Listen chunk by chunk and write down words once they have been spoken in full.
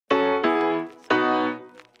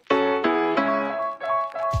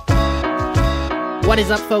What is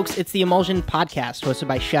up, folks? It's the Emulsion podcast, hosted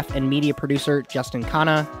by chef and media producer Justin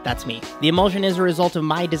Khanna. That's me. The Emulsion is a result of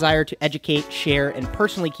my desire to educate, share, and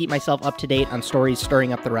personally keep myself up to date on stories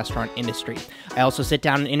stirring up the restaurant industry. I also sit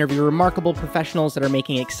down and interview remarkable professionals that are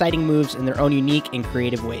making exciting moves in their own unique and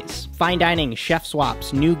creative ways. Fine dining, chef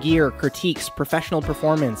swaps, new gear, critiques, professional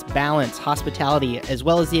performance, balance, hospitality, as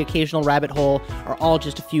well as the occasional rabbit hole are all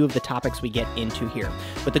just a few of the topics we get into here.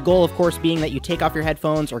 With the goal, of course, being that you take off your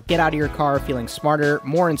headphones or get out of your car feeling smarter,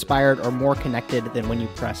 more inspired, or more connected than when you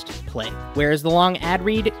pressed play. Whereas the long ad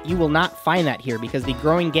read, you will not find that here because the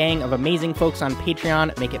growing gang of amazing folks on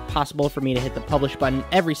Patreon make it possible for me to hit the publish button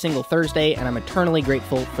every single Thursday, and I'm eternally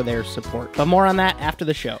grateful for their support. But more on that after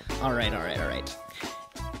the show. All right.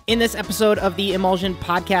 In this episode of the Emulsion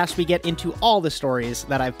podcast, we get into all the stories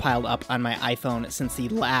that I've piled up on my iPhone since the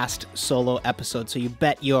last solo episode. So you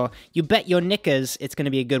bet your knickers it's going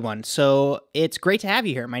to be a good one. So it's great to have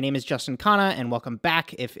you here. My name is Justin Khanna, and welcome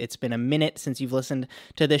back. If it's been a minute since you've listened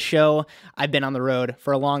to this show, I've been on the road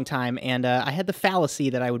for a long time, and I had the fallacy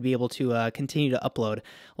that I would be able to continue to upload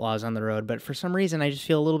while I was on the road. But for some reason, I just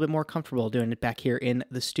feel a little bit more comfortable doing it back here in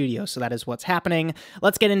the studio. So that is what's happening.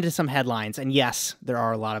 Let's get into some headlines. And yes, there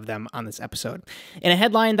are a lot of them on this episode. In a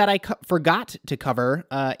headline that I forgot to cover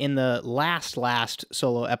in the last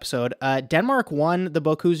solo episode, Denmark won the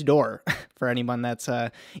Bocuse d'Or for anyone that's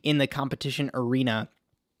in the competition arena.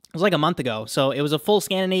 It was like a month ago, so it was a full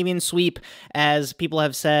Scandinavian sweep, as people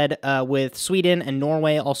have said, with Sweden and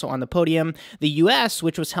Norway also on the podium. The U.S.,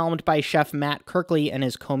 which was helmed by Chef Matt Kirkley and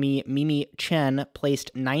his commis Mimi Chen,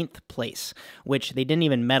 placed 9th place, which they didn't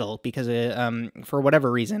even medal because, for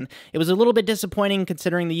whatever reason. It was a little bit disappointing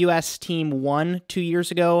considering the U.S. team won 2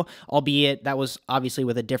 years ago, albeit that was obviously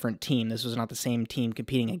with a different team. This was not the same team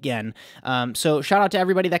competing again. So shout out to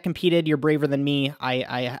everybody that competed. You're braver than me.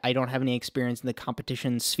 I don't have any experience in the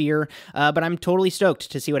competition sphere. But I'm totally stoked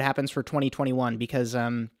to see what happens for 2021 because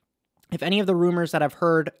if any of the rumors that I've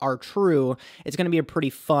heard are true, it's going to be a pretty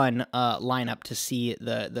fun lineup to see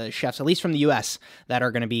the chefs, at least from the U.S., that are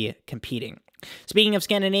going to be competing. Speaking of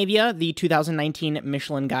Scandinavia, the 2019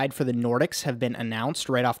 Michelin Guide for the Nordics have been announced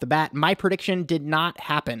right off the bat. My prediction did not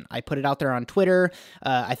happen. I put it out there on Twitter.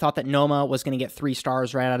 I thought that Noma was going to get 3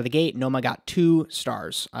 stars right out of the gate. Noma got 2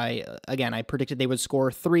 stars. I predicted they would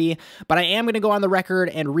score 3, but I am going to go on the record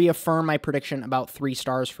and reaffirm my prediction about 3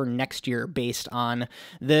 stars for next year based on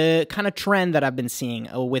the kind of trend that I've been seeing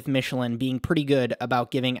with Michelin being pretty good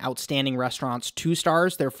about giving outstanding restaurants 2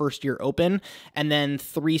 stars their first year open and then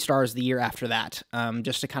 3 stars the year after that,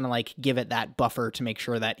 just to kind of like give it that buffer to make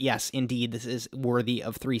sure that yes, indeed, this is worthy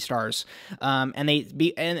of 3 stars. And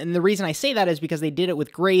the reason I say that is because they did it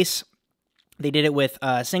with Grace. They did it with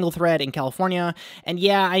Single Thread in California. And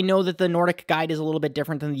yeah, I know that the Nordic guide is a little bit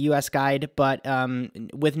different than the US guide, but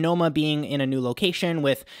with Noma being in a new location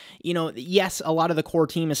with, yes, a lot of the core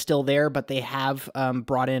team is still there, but they have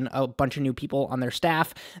brought in a bunch of new people on their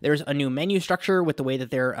staff. There's a new menu structure with the way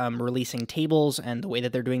that they're releasing tables and the way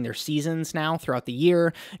that they're doing their seasons now throughout the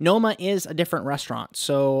year. Noma is a different restaurant.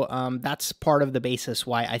 So that's part of the basis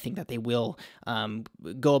why I think that they will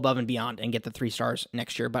go above and beyond and get the 3 stars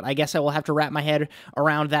next year. But I guess I will have to wrap my head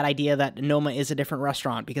around that idea that Noma is a different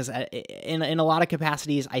restaurant because in a lot of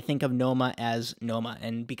capacities, I think of Noma as Noma.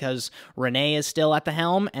 And because Renee is still at the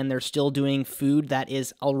helm and they're still doing food that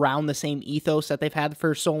is around the same ethos that they've had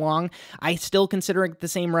for so long, I still consider it the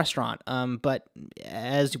same restaurant. But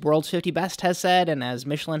as World's 50 Best has said, and as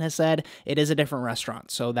Michelin has said, it is a different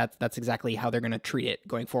restaurant. So that's exactly how they're going to treat it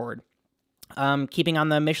going forward. Keeping on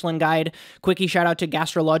the Michelin guide, quickie shout out to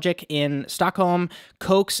Gastrologic in Stockholm,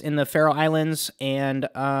 Koks in the Faroe Islands, and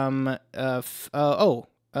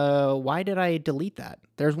why did I delete that?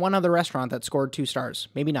 There's one other restaurant that scored 2 stars.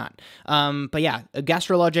 Maybe not. But yeah,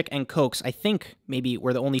 Gastrologic and Koks, I think maybe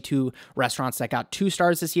were the only 2 restaurants that got 2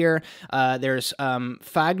 stars this year. There's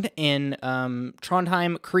Fagd in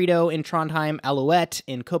Trondheim, Credo in Trondheim, Alouette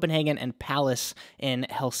in Copenhagen, and Palace in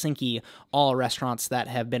Helsinki, all restaurants that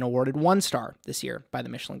have been awarded 1 star this year by the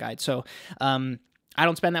Michelin Guide. So, I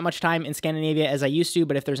don't spend that much time in Scandinavia as I used to,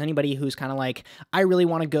 but if there's anybody who's kind of like, I really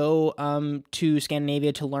want to go to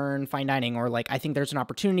Scandinavia to learn fine dining, or like I think there's an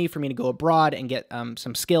opportunity for me to go abroad and get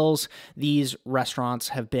some skills, these restaurants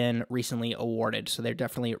have been recently awarded. So they're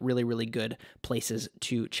definitely really, really good places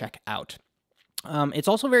to check out. It's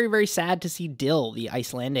also very, very sad to see Dill, the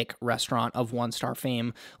Icelandic restaurant of 1-star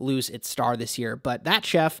fame, lose its star this year. But that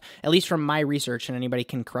chef, at least from my research, and anybody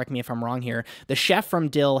can correct me if I'm wrong here, the chef from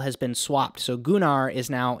Dill has been swapped. So Gunnar is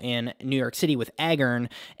now in New York City with Agern,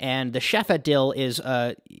 and the chef at Dill is,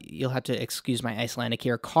 you'll have to excuse my Icelandic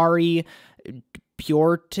here, Kari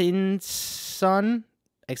Bjortinsson.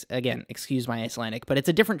 again, excuse my Icelandic, but it's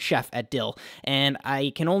a different chef at Dill, and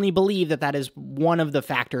I can only believe that that is one of the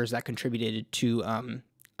factors that contributed to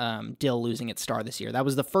Dill losing its star this year. That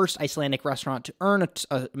was the first Icelandic restaurant to earn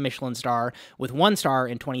a Michelin star, with 1 star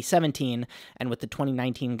in 2017, and with the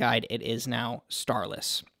 2019 guide, it is now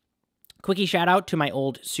starless. Quickie shout out to my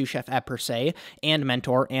old sous chef at Per Se and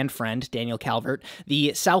mentor and friend, Daniel Calvert.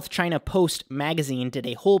 The South China Post magazine did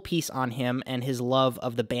a whole piece on him and his love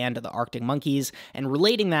of the band the Arctic Monkeys, and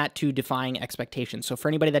relating that to Defying Expectations. So for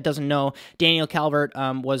anybody that doesn't know, Daniel Calvert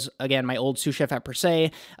was, again, my old sous chef at Per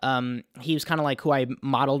Se. He was kind of like who I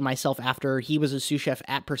modeled myself after. He was a sous chef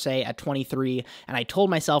at Per Se at 23, and I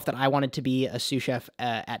told myself that I wanted to be a sous chef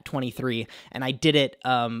at 23, and I did it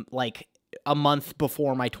like a month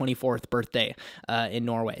before my 24th birthday in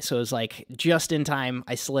Norway. So it was like just in time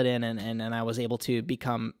I slid in and I was able to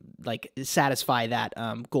become like satisfy that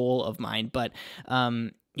goal of mine. But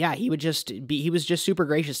yeah, he was just super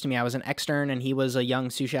gracious to me. I was an extern and he was a young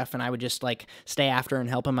sous chef, and I would just like stay after and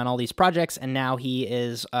help him on all these projects. And now he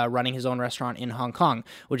is running his own restaurant in Hong Kong,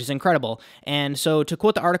 which is incredible. And so to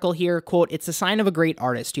quote the article here, quote, "It's a sign of a great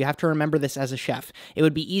artist. You have to remember this as a chef. It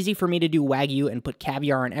would be easy for me to do Wagyu and put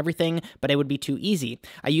caviar on everything, but it would be too easy.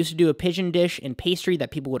 I used to do a pigeon dish in pastry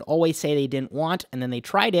that people would always say they didn't want, and then they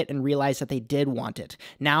tried it and realized that they did want it.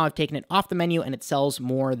 Now I've taken it off the menu and it sells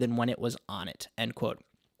more than when it was on it," end quote.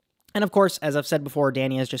 And of course, as I've said before,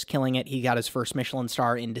 Danny is just killing it. He got his first Michelin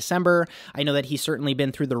star in December. I know that he's certainly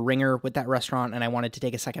been through the ringer with that restaurant, and I wanted to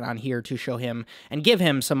take a second on here to show him and give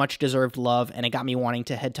him some much deserved love. And it got me wanting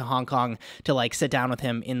to head to Hong Kong to like sit down with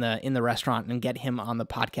him in the restaurant and get him on the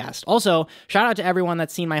podcast. Also, shout out to everyone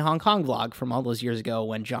that's seen my Hong Kong vlog from all those years ago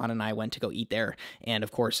when John and I went to go eat there, and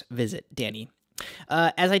of course, visit Danny.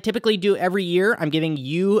 As I typically do every year, I'm giving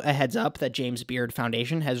you a heads up that James Beard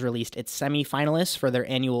Foundation has released its semi-finalists for their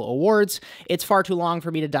annual awards. It's far too long for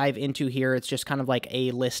me to dive into here. It's just kind of like a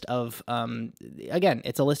list of, again,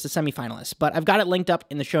 it's a list of semi-finalists, but I've got it linked up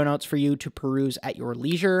in the show notes for you to peruse at your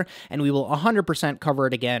leisure, and we will 100% cover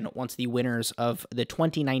it again once the winners of the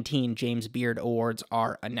 2019 James Beard Awards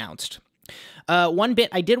are announced. One bit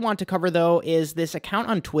I did want to cover, though, is this account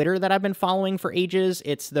on Twitter that I've been following for ages.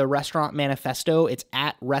 It's the Restaurant Manifesto. It's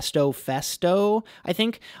at RestoFesto, I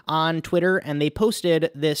think, on Twitter, and they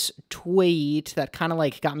posted this tweet that kind of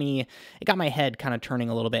like got my head kind of turning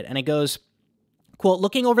a little bit, and it goes, quote,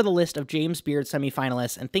 "Looking over the list of James Beard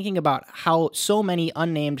semifinalists and thinking about how so many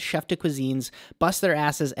unnamed chef de cuisines bust their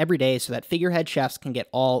asses every day so that figurehead chefs can get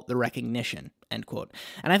all the recognition," end quote.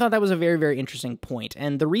 And I thought that was a very, very interesting point.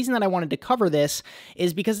 And the reason that I wanted to cover this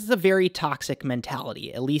is because it's a very toxic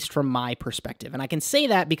mentality, at least from my perspective. And I can say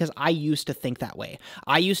that because I used to think that way.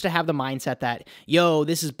 I used to have the mindset that, yo,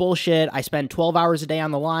 this is bullshit. I spend 12 hours a day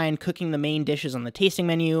on the line cooking the main dishes on the tasting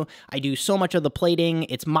menu. I do so much of the plating.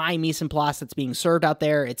 It's my mise en place that's being served out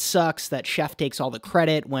there. It sucks that chef takes all the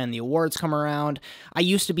credit when the awards come around. I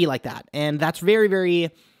used to be like that. And that's very,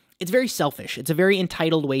 very... It's very selfish. It's a very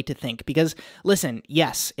entitled way to think because, listen,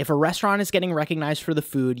 yes, if a restaurant is getting recognized for the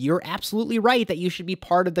food, you're absolutely right that you should be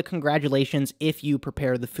part of the congratulations if you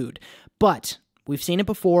prepare the food. But we've seen it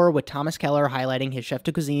before with Thomas Keller highlighting his chef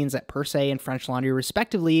de cuisines at Per Se and French Laundry,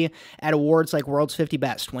 respectively, at awards like World's 50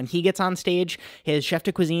 Best. When he gets on stage, his chef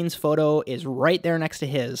de cuisines photo is right there next to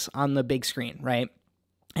his on the big screen, right?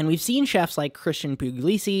 And we've seen chefs like Christian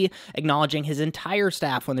Puglisi acknowledging his entire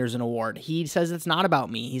staff when there's an award. He says it's not about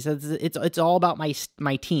me. He says it's all about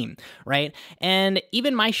my team, right? And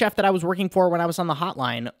even my chef that I was working for when I was on the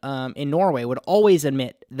hotline in Norway would always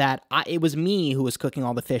admit that it was me who was cooking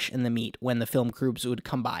all the fish and the meat when the film crews would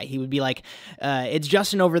come by. He would be like, it's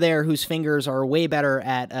Justin over there whose fingers are way better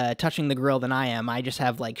at touching the grill than I am. I just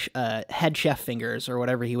have like head chef fingers or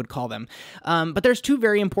whatever he would call them. But there's two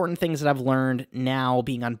very important things that I've learned now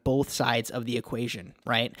being on both sides of the equation,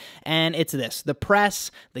 right? And it's this: the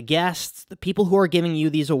press, the guests, the people who are giving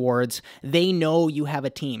you these awards, they know you have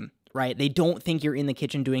a team, right? They don't think you're in the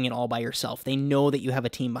kitchen doing it all by yourself. They know that you have a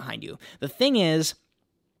team behind you. The thing is,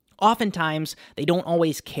 oftentimes, they don't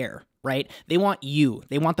always care, right? They want you.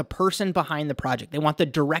 They want the person behind the project. They want the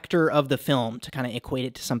director of the film, to kind of equate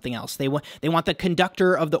it to something else. They want the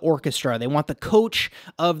conductor of the orchestra. They want the coach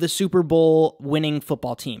of the Super Bowl winning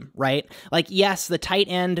football team, right? Like, yes, the tight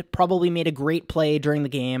end probably made a great play during the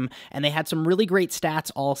game, and they had some really great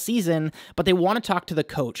stats all season, but they want to talk to the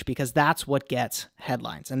coach because that's what gets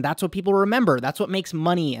headlines, and that's what people remember. That's what makes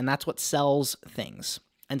money, and that's what sells things.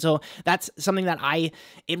 And so that's something that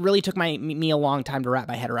it really took me a long time to wrap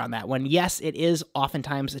my head around that, when yes, it is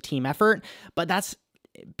oftentimes a team effort, but that's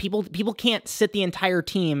people can't sit the entire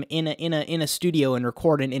team in a studio and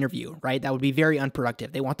record an interview, right? That would be very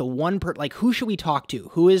unproductive. They want the one like, who should we talk to?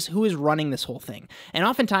 Who is running this whole thing? And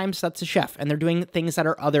oftentimes that's a chef, and they're doing things that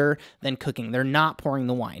are other than cooking. They're not pouring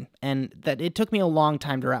the wine, and that it took me a long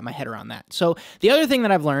time to wrap my head around that. So the other thing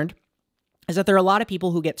that I've learned is that there are a lot of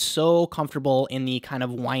people who get so comfortable in the kind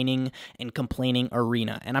of whining and complaining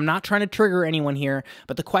arena. And I'm not trying to trigger anyone here,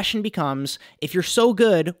 but the question becomes, if you're so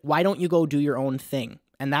good, why don't you go do your own thing?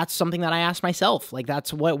 And that's something that I asked myself. Like,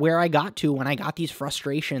 that's where I got to when I got these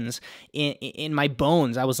frustrations in my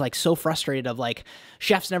bones. I was like so frustrated of like,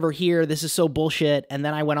 chef's never here. This is so bullshit. And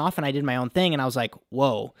then I went off and I did my own thing, and I was like,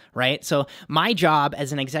 whoa, right? So my job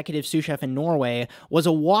as an executive sous chef in Norway was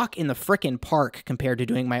a walk in the frickin' park compared to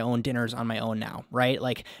doing my own dinners on my own now, right?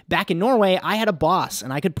 Like, back in Norway, I had a boss,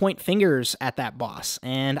 and I could point fingers at that boss,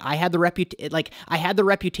 and I had the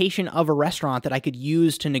reputation of a restaurant that I could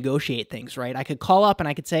use to negotiate things, right? I could call up and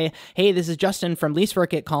I could say, hey, this is Justin from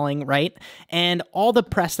Lysverket calling, right? And all the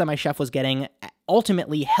press that my chef was getting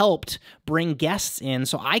ultimately helped bring guests in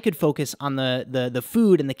so I could focus on the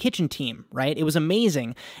food and the kitchen team, right? It was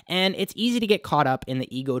amazing. And it's easy to get caught up in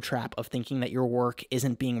the ego trap of thinking that your work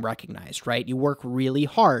isn't being recognized, right? You work really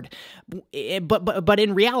hard. But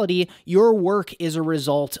in reality, your work is a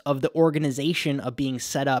result of the organization of being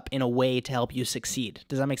set up in a way to help you succeed.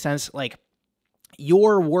 Does that make sense? Like,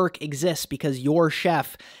 your work exists because your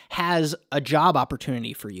chef has a job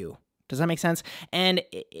opportunity for you. Does that make sense? And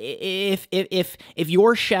if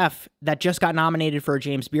your chef that just got nominated for a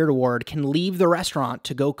James Beard Award can leave the restaurant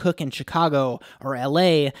to go cook in Chicago or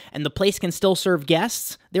LA, and the place can still serve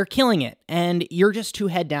guests, they're killing it. And you're just too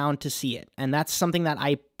head down to see it. And that's something that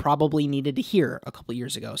I probably needed to hear a couple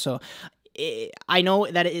years ago. So I know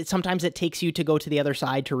that sometimes it takes you to go to the other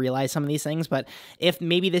side to realize some of these things, but if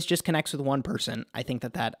maybe this just connects with one person, I think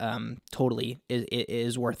that totally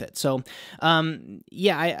is worth it. So,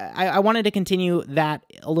 yeah, I wanted to continue that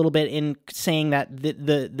a little bit in saying that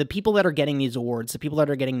the people that are getting these awards, the people that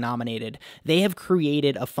are getting nominated, they have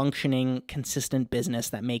created a functioning, consistent business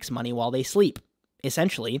that makes money while they sleep,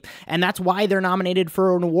 essentially. And that's why they're nominated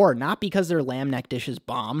for an award, not because their lamb neck dishes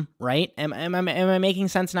bomb, right? Am I making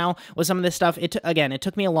sense now with some of this stuff? Again, it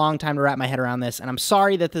took me a long time to wrap my head around this, and I'm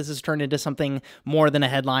sorry that this has turned into something more than a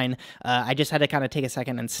headline. I just had to kind of take a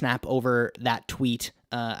second and snap over that tweet,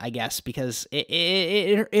 I guess, because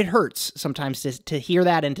it hurts sometimes to hear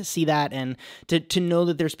that and to see that, and to know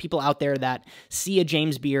that there's people out there that see a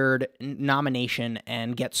James Beard nomination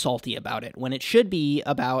and get salty about it, when it should be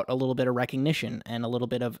about a little bit of recognition and a little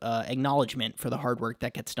bit of acknowledgement for the hard work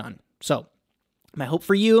that gets done. So, my hope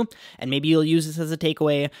for you, and maybe you'll use this as a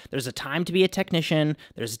takeaway, there's a time to be a technician,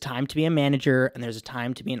 there's a time to be a manager, and there's a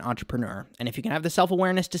time to be an entrepreneur. And if you can have the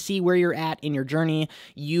self-awareness to see where you're at in your journey,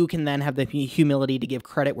 you can then have the humility to give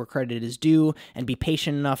credit where credit is due and be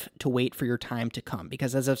patient enough to wait for your time to come.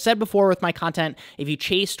 Because as I've said before with my content, if you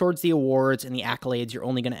chase towards the awards and the accolades, you're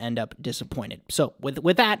only going to end up disappointed. So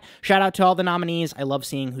with that, shout out to all the nominees. I love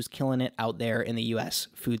seeing who's killing it out there in the U.S.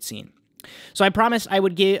 food scene. So I promised I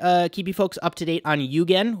would keep you folks up to date on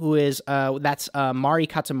Yugen, who is that's Mari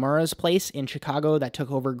Katsumura's place in Chicago that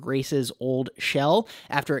took over Grace's old shell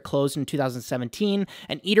after it closed in 2017.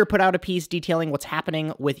 And Eater put out a piece detailing what's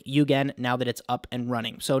happening with Yugen now that it's up and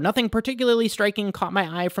running. So nothing particularly striking caught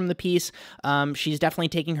my eye from the piece. She's definitely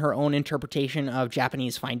taking her own interpretation of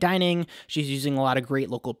Japanese fine dining. She's using a lot of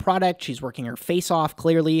great local product. She's working her face off,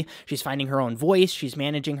 clearly. She's finding her own voice. She's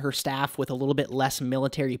managing her staff with a little bit less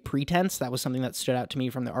military pretense. That was something that stood out to me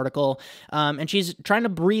from the article. And she's trying to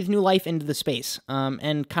breathe new life into the space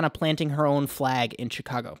and kind of planting her own flag in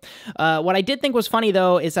Chicago. What I did think was funny,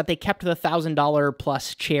 though, is that they kept the $1,000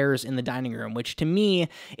 plus chairs in the dining room, which to me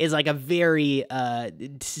is like a very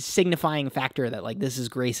signifying factor that, like, this is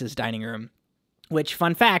Grace's dining room. Which,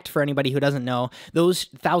 fun fact for anybody who doesn't know, those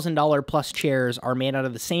 $1,000 plus chairs are made out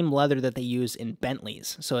of the same leather that they use in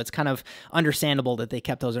Bentleys. So it's kind of understandable that they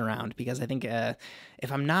kept those around, because I think,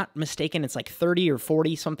 if I'm not mistaken, it's like 30 or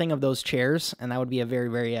 40 something of those chairs, and that would be a very,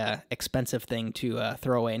 very expensive thing to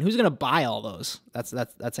throw away. And who's going to buy all those? That's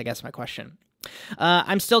I guess my question.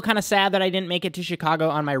 I'm still kind of sad that I didn't make it to Chicago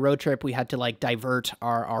on my road trip. We had to like divert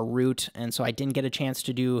our route, and so I didn't get a chance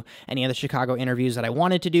to do any of the Chicago interviews that I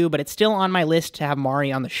wanted to do, but it's still on my list to have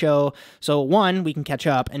Mari on the show. So one, we can catch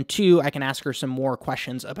up, and two, I can ask her some more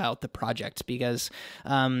questions about the project, because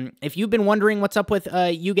if you've been wondering what's up with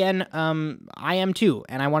Yugen, I am too,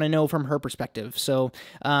 and I want to know from her perspective. So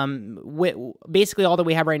basically all that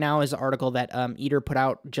we have right now is the article that Eater put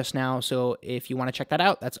out just now, so if you want to check that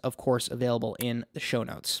out, that's of course available in the show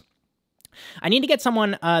notes. I need to get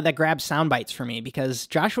someone that grabs sound bites for me because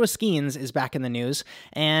Joshua Skenes is back in the news,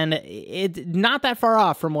 and it's not that far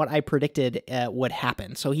off from what I predicted would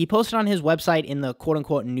happen. So he posted on his website in the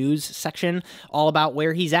quote-unquote news section all about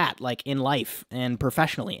where he's at, like in life and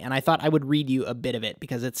professionally, and I thought I would read you a bit of it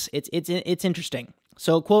because it's interesting.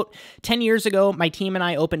 So, quote, 10 years ago, my team and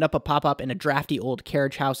I opened up a pop-up in a drafty old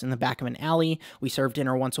carriage house in the back of an alley. We served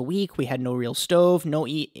dinner once a week. We had no real stove,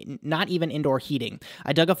 not even indoor heating.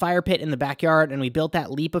 I dug a fire pit in the backyard, and we built that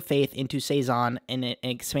leap of faith into Saison and an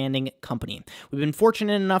expanding company. We've been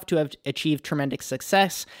fortunate enough to have achieved tremendous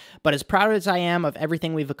success, but as proud as I am of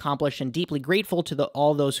everything we've accomplished and deeply grateful to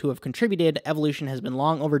all those who have contributed, evolution has been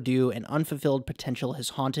long overdue, and unfulfilled potential has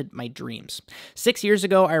haunted my dreams. 6 years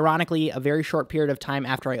ago, ironically, a very short period of time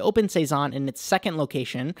after I opened Saison in its second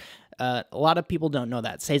location. A lot of people don't know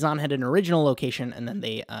that. Saison had an original location, and then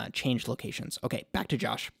they changed locations. Okay, back to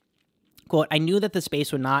Josh. Quote, I knew that the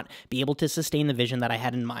space would not be able to sustain the vision that I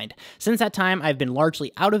had in mind. Since that time, I've been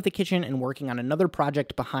largely out of the kitchen and working on another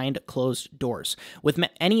project behind closed doors. With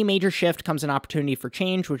any major shift comes an opportunity for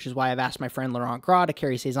change, which is why I've asked my friend Laurent Gras to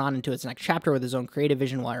carry Saison into its next chapter with his own creative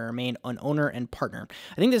vision while I remain an owner and partner.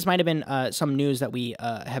 I think this might have been some news that we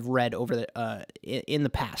have read over in the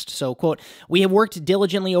past. So, quote, we have worked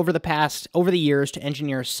diligently over the years to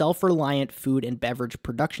engineer a self-reliant food and beverage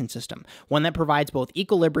production system, one that provides both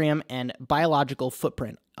equilibrium and biological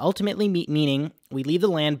footprint, ultimately meaning we leave the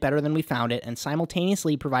land better than we found it and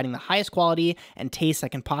simultaneously providing the highest quality and taste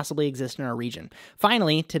that can possibly exist in our region.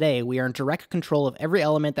 Finally, today, we are in direct control of every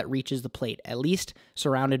element that reaches the plate, at least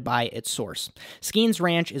surrounded by its source. Skenes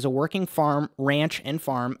Ranch is a working ranch and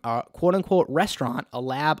farm, a quote-unquote restaurant, a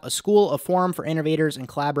lab, a school, a forum for innovators and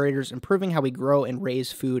collaborators, improving how we grow and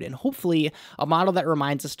raise food, and hopefully a model that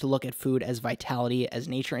reminds us to look at food as vitality, as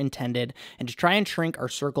nature intended, and to try and shrink our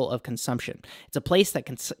circle of consumption. It's a place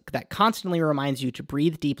that constantly reminds you to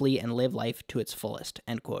breathe deeply and live life to its fullest,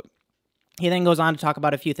 end quote. He then goes on to talk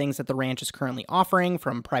about a few things that the ranch is currently offering,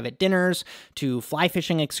 from private dinners to fly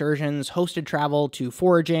fishing excursions, hosted travel to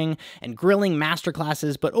foraging and grilling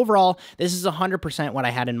masterclasses. But overall, this is 100% what I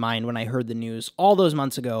had in mind when I heard the news all those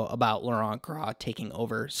months ago about Laurent Gras taking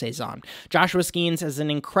over Saison. Joshua Skenes is an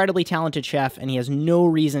incredibly talented chef, and he has no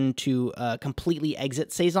reason to completely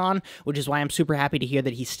exit Saison, which is why I'm super happy to hear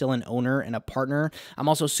that he's still an owner and a partner. I'm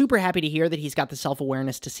also super happy to hear that he's got the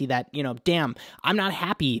self-awareness to see that, damn, I'm not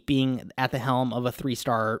happy being at the helm of a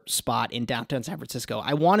 3-star spot in downtown San Francisco.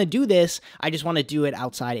 I want to do this. I just want to do it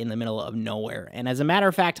outside in the middle of nowhere. And as a matter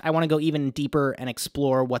of fact, I want to go even deeper and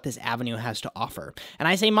explore what this avenue has to offer. And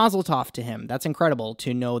I say mazel tov to him. That's incredible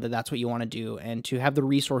to know that that's what you want to do and to have the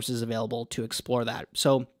resources available to explore that.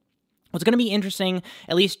 So what's going to be interesting,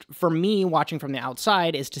 at least for me watching from the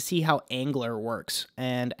outside, is to see how Angler works.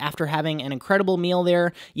 And after having an incredible meal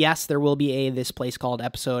there, yes, there will be a This Place Called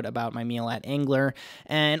episode about my meal at Angler,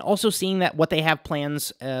 and also seeing that what they have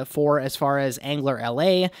plans for as far as Angler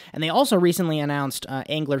LA, and they also recently announced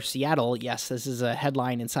Angler Seattle. Yes, this is a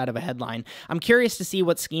headline inside of a headline. I'm curious to see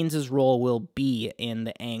what Skenes' role will be in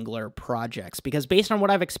the Angler projects, because based on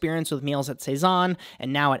what I've experienced with meals at Saison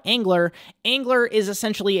and now at Angler, Angler is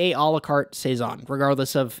essentially a a la carte Saison,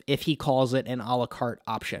 regardless of if he calls it an a la carte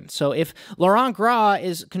option. So if Laurent Gras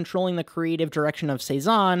is controlling the creative direction of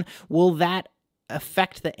Saison, will that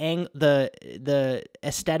affect the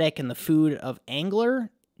aesthetic and the food of Angler?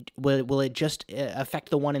 Will it just affect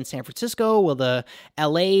the one in San Francisco? Will the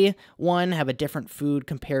LA one have a different food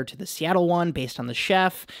compared to the Seattle one based on the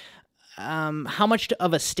chef? How much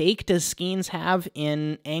of a stake does Skenes have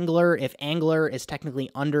in Angler if Angler is technically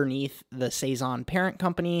underneath the Saison parent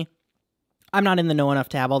company? I'm not in the know enough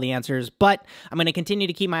to have all the answers, but I'm going to continue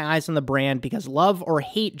to keep my eyes on the brand because love or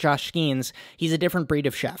hate Josh Skenes, he's a different breed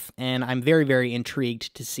of chef, and I'm very, very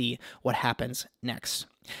intrigued to see what happens next.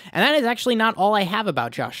 And that is actually not all I have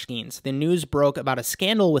about Josh Skenes. The news broke about a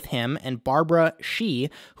scandal with him and Barbara Shi,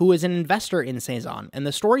 who is an investor in Saison, and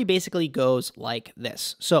the story basically goes like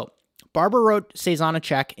this. So Barbara wrote Saison a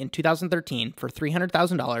check in 2013 for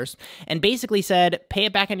 $300,000 and basically said, pay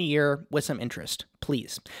it back in a year with some interest,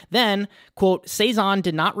 please. Then, quote, Saison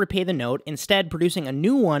did not repay the note, instead producing a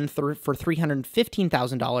new one for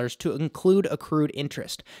 $315,000 to include accrued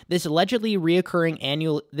interest. This allegedly reoccurred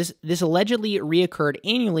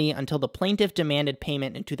annually until the plaintiff demanded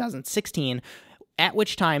payment in 2016, at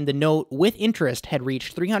which time the note with interest had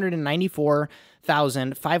reached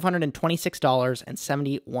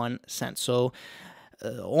 $394,526.71. So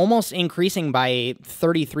almost increasing by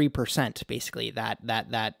 33%, basically,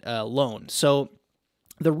 that loan. So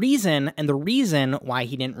The reason why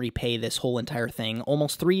he didn't repay this whole entire thing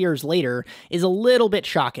almost 3 years later is a little bit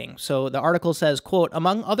shocking. So the article says, quote,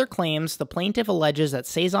 among other claims, the plaintiff alleges that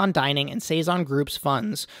Saison Dining and Saison Group's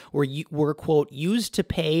funds were quote, used to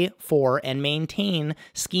pay for and maintain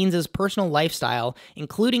Skenes' personal lifestyle,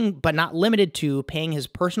 including but not limited to paying his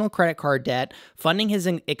personal credit card debt, funding his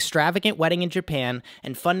extravagant wedding in Japan,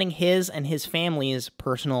 and funding his and his family's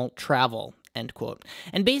personal travel. End quote.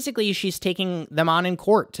 And basically, she's taking them on in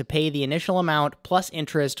court to pay the initial amount plus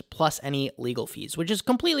interest plus any legal fees, which is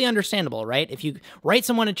completely understandable, right? If you write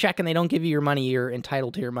someone a check and they don't give you your money, you're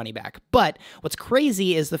entitled to your money back. But what's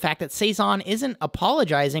crazy is the fact that Saison isn't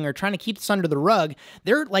apologizing or trying to keep this under the rug.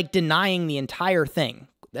 They're like denying the entire thing.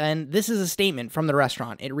 And this is a statement from the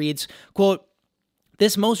restaurant. It reads, quote,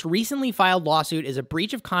 this most recently filed lawsuit is a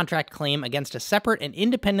breach of contract claim against a separate and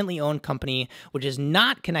independently owned company which is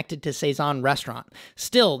not connected to Saison Restaurant.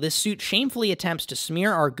 Still, this suit shamefully attempts to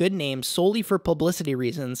smear our good name solely for publicity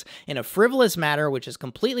reasons in a frivolous matter which is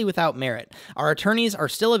completely without merit. Our attorneys are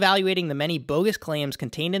still evaluating the many bogus claims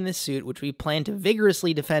contained in this suit, which we plan to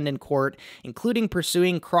vigorously defend in court, including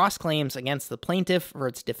pursuing cross-claims against the plaintiff for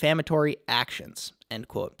its defamatory actions. End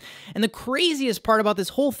quote. And the craziest part about this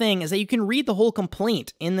whole thing is that you can read the whole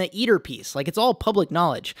complaint in the Eater piece. Like, it's all public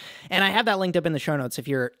knowledge. And I have that linked up in the show notes if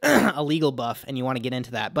you're a legal buff and you want to get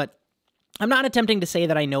into that. But I'm not attempting to say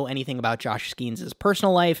that I know anything about Josh Skenes'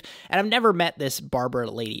 personal life, and I've never met this Barbara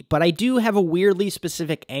lady, but I do have a weirdly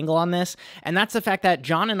specific angle on this, and that's the fact that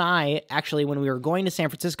John and I, actually, when we were going to San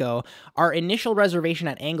Francisco, our initial reservation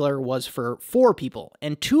at Angler was for 4 people,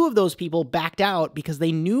 and 2 of those people backed out because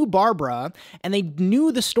they knew Barbara, and they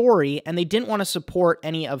knew the story, and they didn't want to support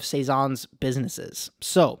any of Saison's businesses.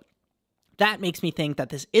 So that makes me think that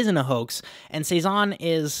this isn't a hoax, and Saison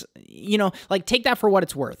is, you know, like, take that for what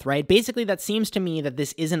it's worth, right? Basically, that seems to me that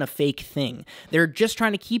this isn't a fake thing. They're just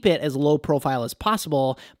trying to keep it as low profile as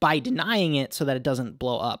possible by denying it so that it doesn't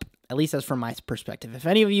blow up. At least that's from my perspective. If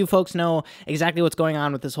any of you folks know exactly what's going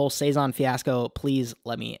on with this whole Saison fiasco, please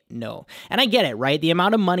let me know. And I get it, right? The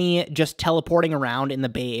amount of money just teleporting around in the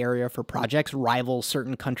Bay Area for projects rivals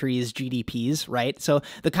certain countries' GDPs, right? So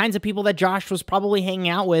the kinds of people that Josh was probably hanging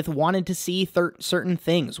out with wanted to see certain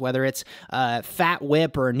things, whether it's a fat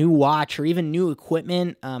whip or a new watch or even new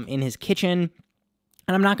equipment in his kitchen.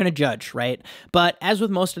 And I'm not going to judge, right? But as with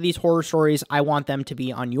most of these horror stories, I want them to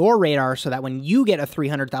be on your radar so that when you get a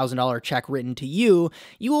 $300,000 check written to you,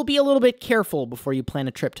 you will be a little bit careful before you plan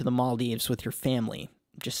a trip to the Maldives with your family.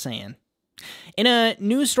 Just saying. In a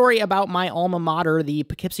news story about my alma mater, the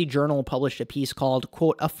Poughkeepsie Journal published a piece called,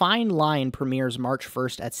 quote, A Fine Line premieres March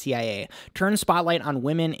 1st at CIA, turns spotlight on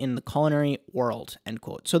women in the culinary world, end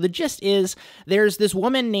quote. So the gist is, there's this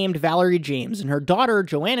woman named Valerie James, and her daughter,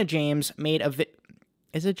 Joanna James, made a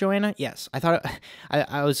Is it Joanna? Yes. I thought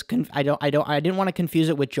I didn't want to confuse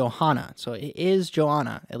it with Johanna. So it is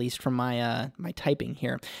Joanna, at least from my my typing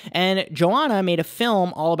here. And Joanna made a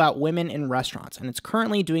film all about women in restaurants, and it's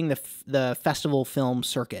currently doing the festival film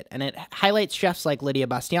circuit. And it highlights chefs like Lydia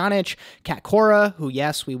Bastianich, Cora, who,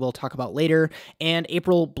 yes, we will talk about later, and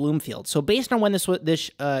April Bloomfield. So based on when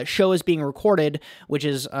this show is being recorded, which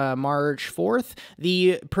is March 4th,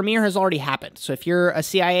 the premiere has already happened. So if you're a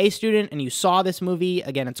CIA student and you saw this movie,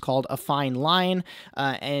 again, it's called A Fine Line,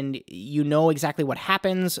 and you know exactly what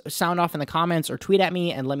happens, sound off in the comments or tweet at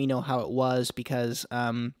me and let me know how it was, because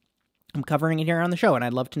I'm covering it here on the show, and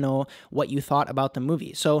I'd love to know what you thought about the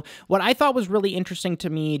movie. So what I thought was really interesting to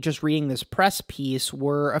me just reading this press piece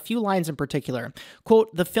were a few lines in particular.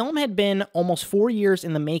 Quote, the film had been almost 4 years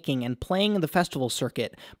in the making and playing the festival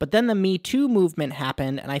circuit, but then the Me Too movement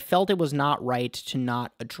happened, and I felt it was not right to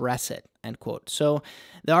not address it. End quote. So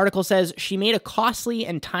the article says she made a costly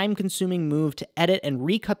and time-consuming move to edit and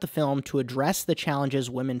recut the film to address the challenges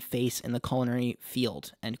women face in the culinary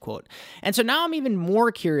field. End quote. And so now I'm even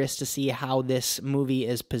more curious to see how this movie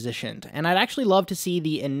is positioned. And I'd actually love to see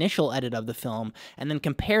the initial edit of the film and then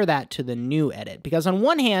compare that to the new edit. Because on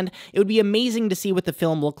one hand, it would be amazing to see what the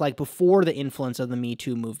film looked like before the influence of the Me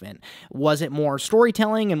Too movement. Was it more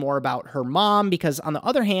storytelling and more about her mom? Because on the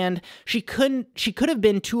other hand, she could have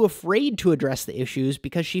been too afraid to address the issues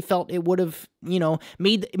because she felt it would have, you know,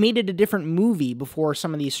 made it a different movie before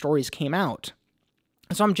some of these stories came out.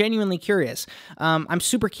 So I'm genuinely curious. I'm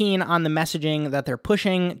super keen on the messaging that they're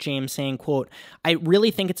pushing. James saying, quote, I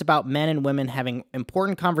really think it's about men and women having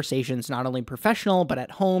important conversations, not only professional, but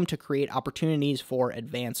at home, to create opportunities for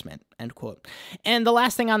advancement, end quote. And the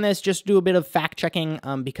last thing on this, just do a bit of fact checking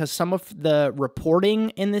because some of the reporting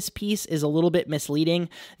in this piece is a little bit misleading.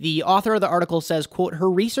 The author of the article says, quote, her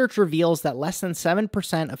research reveals that less than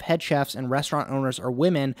 7% of head chefs and restaurant owners are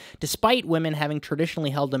women, despite women having traditionally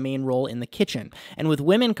held a main role in the kitchen. And with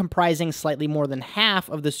women comprising slightly more than half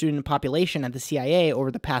of the student population at the CIA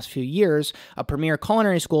over the past few years, a premier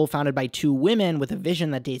culinary school founded by two women with a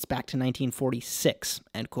vision that dates back to 1946,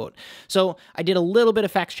 end quote. So I did a little bit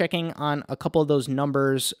of fact checking on a couple of those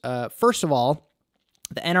numbers. First of all,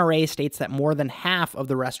 the NRA states that more than half of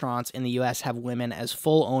the restaurants in the U.S. have women as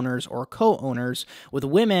full owners or co-owners, with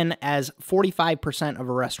women as 45% of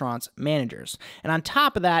a restaurant's managers. And on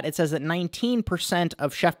top of that, it says that 19%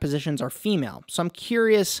 of chef positions are female. So I'm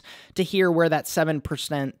curious to hear where that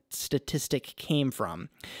 7% statistic came from.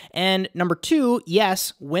 And number two,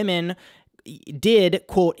 yes, women did,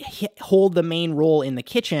 quote, hold the main role in the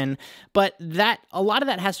kitchen, but a lot of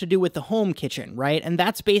that has to do with the home kitchen, right? And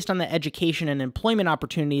that's based on the education and employment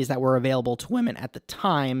opportunities that were available to women at the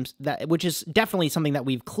time, which is definitely something that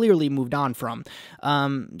we've clearly moved on from.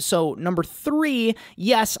 So number three,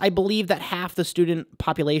 yes, I believe that half the student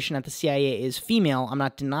population at the CIA is female. I'm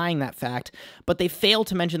not denying that fact, but they fail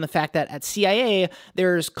to mention the fact that at CIA,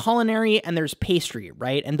 there's culinary and there's pastry,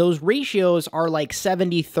 right? And those ratios are like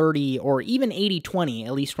 70-30 or even 80-20,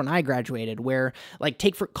 at least when I graduated, where, like,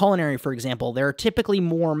 take for culinary, for example, there are typically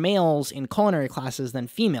more males in culinary classes than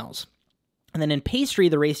females. And then in pastry,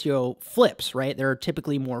 the ratio flips, right? There are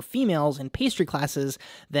typically more females in pastry classes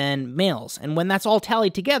than males. And when that's all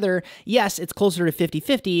tallied together, yes, it's closer to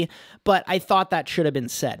 50-50, but I thought that should have been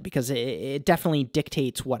said because it definitely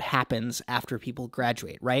dictates what happens after people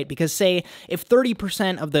graduate, right? Because say if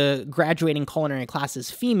 30% of the graduating culinary class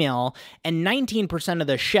is female and 19% of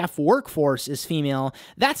the chef workforce is female,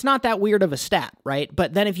 that's not that weird of a stat, right?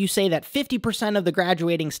 But then if you say that 50% of the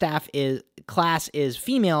graduating class is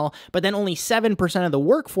female, but then only 7% of the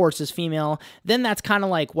workforce is female, then that's kind of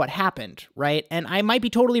like what happened, right? And I might be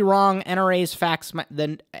totally wrong. NRA's facts,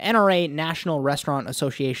 the NRA National Restaurant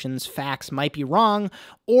Association's facts might be wrong,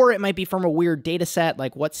 or it might be from a weird data set,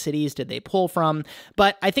 like what cities did they pull from?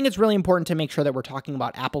 But I think it's really important to make sure that we're talking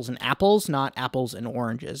about apples and apples, not apples and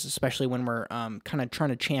oranges, especially when we're kind of trying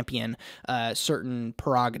to champion certain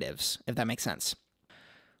prerogatives, if that makes sense.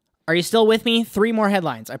 Are you still with me? 3 more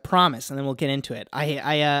headlines, I promise, and then we'll get into it.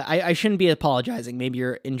 I shouldn't be apologizing. Maybe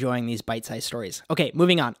you're enjoying these bite-sized stories. Okay,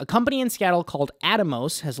 moving on. A company in Seattle called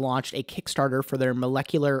Atomos has launched a Kickstarter for their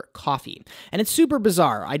molecular coffee, and it's super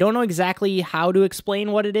bizarre. I don't know exactly how to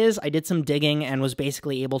explain what it is. I did some digging and was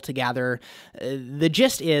basically able to gather. The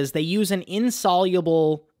gist is they use an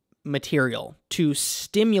insoluble material to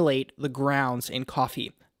stimulate the grounds in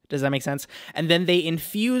coffee. Does that make sense? And then they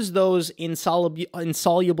infuse those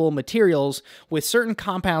insoluble materials with certain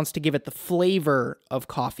compounds to give it the flavor of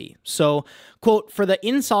coffee. So, quote, for the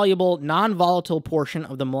insoluble, non-volatile portion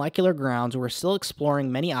of the molecular grounds, we're still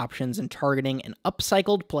exploring many options and targeting an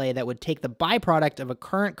upcycled play that would take the byproduct of a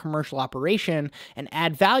current commercial operation and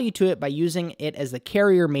add value to it by using it as the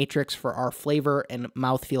carrier matrix for our flavor and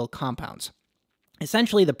mouthfeel compounds.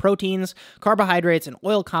 Essentially, the proteins, carbohydrates, and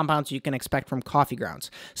oil compounds you can expect from coffee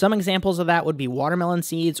grounds. Some examples of that would be watermelon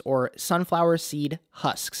seeds or sunflower seed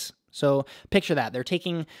husks. So picture that. They're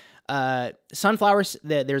taking sunflowers.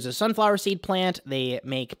 There's a sunflower seed plant. They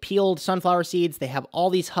make peeled sunflower seeds. They have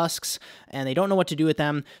all these husks, and they don't know what to do with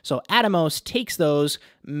them. So Atomos takes those,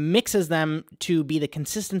 mixes them to be the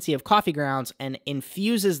consistency of coffee grounds, and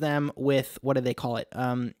infuses them with, what do they call it?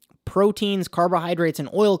 Proteins, carbohydrates, and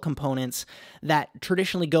oil components that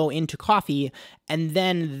traditionally go into coffee, and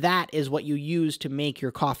then that is what you use to make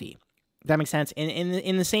your coffee. That makes sense?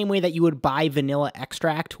 In the same way that you would buy vanilla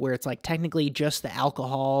extract, where it's like technically just the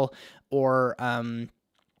alcohol, or what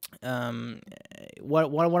am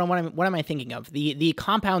I thinking of? The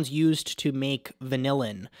compounds used to make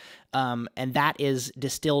vanillin, and that is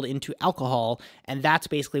distilled into alcohol, and that's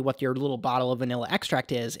basically what your little bottle of vanilla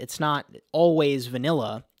extract is. It's not always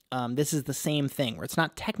vanilla. This is the same thing, where it's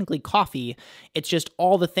not technically coffee, it's just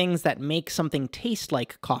all the things that make something taste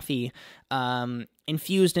like coffee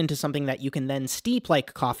infused into something that you can then steep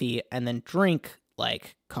like coffee and then drink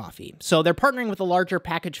like coffee. So they're partnering with a larger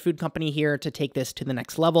packaged food company here to take this to the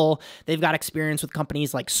next level. They've got experience with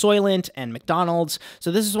companies like Soylent and McDonald's.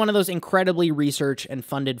 So this is one of those incredibly research and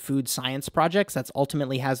funded food science projects that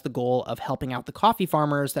ultimately has the goal of helping out the coffee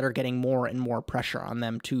farmers that are getting more and more pressure on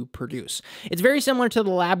them to produce. It's very similar to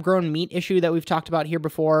the lab-grown meat issue that we've talked about here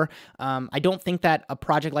before. I don't think that a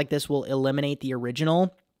project like this will eliminate the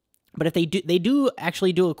original. But if they do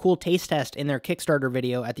actually do a cool taste test in their Kickstarter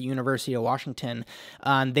video at the University of Washington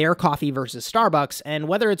on their coffee versus Starbucks, and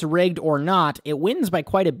whether it's rigged or not, it wins by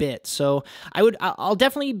quite a bit. So I'll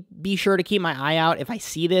definitely be sure to keep my eye out if I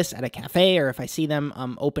see this at a cafe or if I see them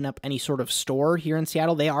open up any sort of store here in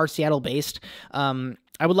Seattle. They are Seattle based.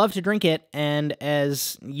 I would love to drink it and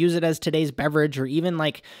use it as today's beverage, or even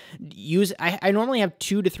like I normally have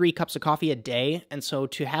 2 to 3 cups of coffee a day. And so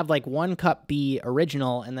to have like 1 cup be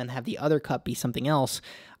original and then have the other cup be something else,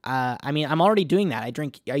 I mean, I'm already doing that.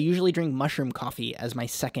 I usually drink mushroom coffee as my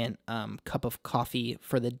second cup of coffee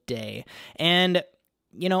for the day. And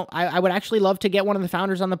you know, I would actually love to get one of the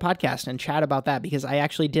founders on the podcast and chat about that, because I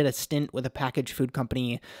actually did a stint with a packaged food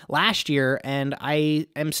company last year, and I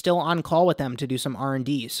am still on call with them to do some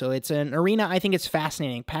R&D. So it's an arena I think it's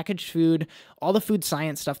fascinating. Packaged food, all the food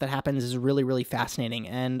science stuff that happens is really, really fascinating.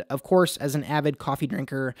 And of course, as an avid coffee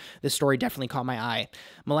drinker, this story definitely caught my eye.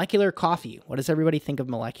 Molecular coffee. What does everybody think of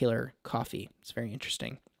molecular coffee? It's very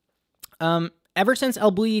interesting. Ever since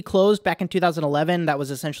El Bulli closed back in 2011, that was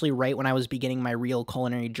essentially right when I was beginning my real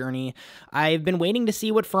culinary journey, I've been waiting to see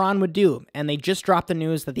what Frantzen would do, and they just dropped the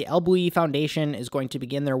news that the El Bulli Foundation is going to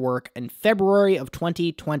begin their work in February of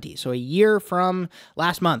 2020, so a year from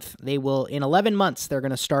last month. In 11 months, they're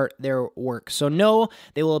going to start their work. So no,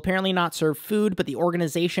 they will apparently not serve food, but the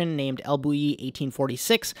organization, named El Bulli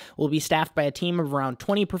 1846, will be staffed by a team of around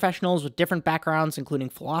 20 professionals with different backgrounds, including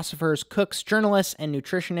philosophers, cooks, journalists, and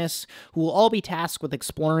nutritionists, who will all be tasked with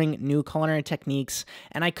exploring new culinary techniques,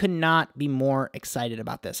 and I could not be more excited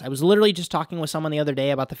about this. I was literally just talking with someone the other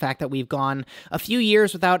day about the fact that we've gone a few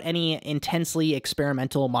years without any intensely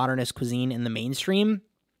experimental modernist cuisine in the mainstream.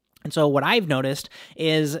 And so what I've noticed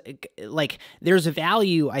is, like, there's a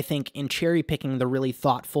value, I think, in cherry picking the really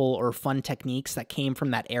thoughtful or fun techniques that came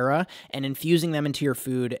from that era and infusing them into your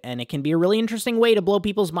food. And it can be a really interesting way to blow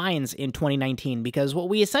people's minds in 2019, because what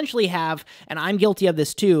we essentially have, and I'm guilty of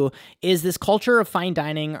this too, is this culture of fine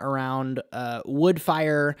dining around wood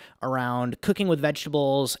fire, around cooking with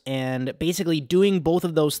vegetables, and basically doing both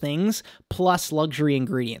of those things plus luxury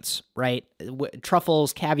ingredients, right?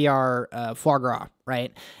 Truffles, caviar, foie gras,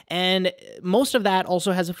 right? And most of that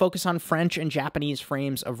also has a focus on French and Japanese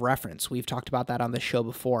frames of reference. We've talked about that on the show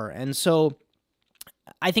before. And so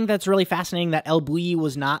I think that's really fascinating that El Bulli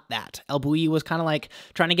was not that. El Bulli was kind of like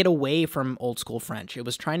trying to get away from old school French. It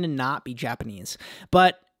was trying to not be Japanese.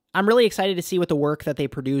 But I'm really excited to see what the work that they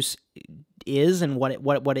produce is, and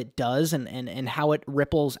what it does, and how it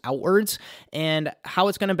ripples outwards, and how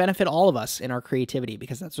it's going to benefit all of us in our creativity,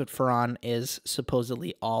 because that's what Frantzen is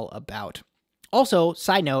supposedly all about. Also,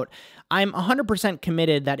 side note, I'm 100%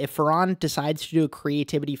 committed that if Frantzen decides to do a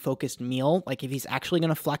creativity-focused meal, like if he's actually going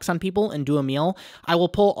to flex on people and do a meal, I will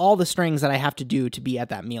pull all the strings that I have to do to be at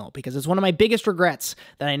that meal, because it's one of my biggest regrets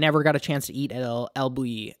that I never got a chance to eat at El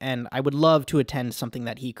Bulli, and I would love to attend something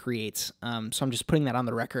that he creates. So I'm just putting that on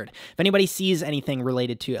the record. If anybody sees anything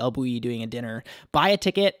related to El Bulli doing a dinner, buy a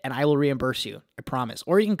ticket and I will reimburse you, I promise.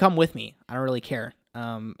 Or you can come with me. I don't really care.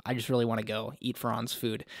 I just really want to go eat Frantzen's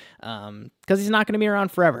food, because he's not going to be around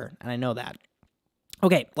forever, and I know that.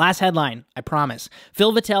 Okay, last headline, I promise.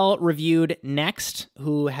 Phil Vittel reviewed Next,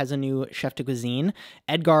 who has a new chef de cuisine.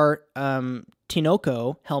 Edgar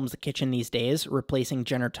Tinoco helms the kitchen these days, replacing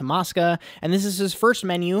Jenner Tomaska. And this is his first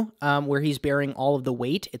menu where he's bearing all of the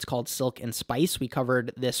weight. It's called Silk and Spice. We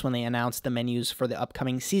covered this when they announced the menus for the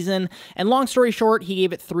upcoming season. And long story short, he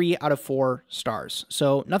gave it 3 out of 4 stars.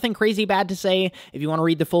 So nothing crazy bad to say. If you want to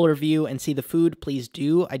read the full review and see the food, please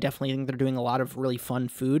do. I definitely think they're doing a lot of really fun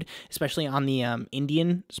food, especially on the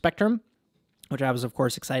Indian spectrum, which I was, of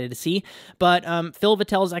course, excited to see. But Phil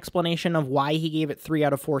Vittel's explanation of why he gave it 3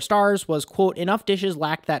 out of 4 stars was, quote, enough dishes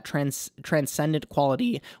lacked that transcendent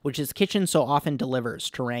quality, which his kitchen so often delivers,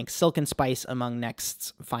 to rank Silk and Spice among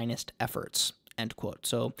Next's finest efforts, end quote.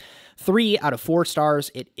 So 3 out of 4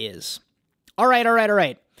 stars it is. All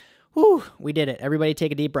right. Whew, we did it. Everybody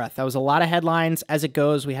take a deep breath. That was a lot of headlines. As it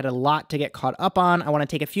goes, we had a lot to get caught up on. I want to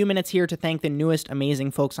take a few minutes here to thank the newest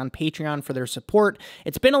amazing folks on Patreon for their support.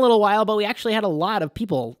 It's been a little while, but we actually had a lot of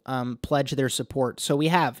people pledge their support. So we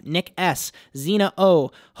have Nick S., Zena O.,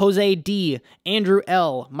 Jose D., Andrew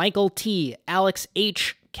L., Michael T., Alex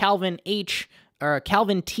H., Calvin H., or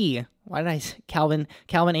Calvin T., why did I say Calvin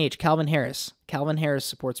H, Calvin Harris. Calvin Harris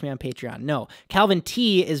supports me on Patreon. No, Calvin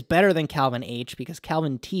T is better than Calvin H because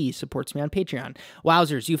Calvin T supports me on Patreon.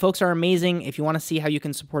 Wowzers, you folks are amazing. If you want to see how you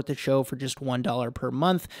can support the show for just $1 per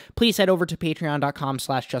month, please head over to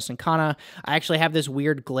patreon.com/JustinKhanna. I actually have this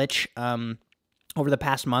weird glitch over the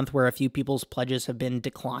past month where a few people's pledges have been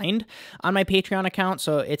declined on my Patreon account.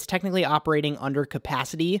 So it's technically operating under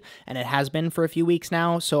capacity, and it has been for a few weeks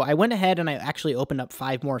now. So I went ahead and I actually opened up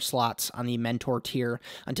 5 more slots on the mentor tier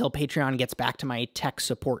until Patreon gets back to my tech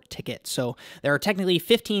support ticket. So there are technically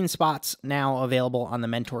 15 spots now available on the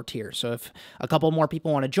mentor tier. So if a couple more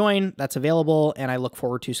people want to join, that's available, and I look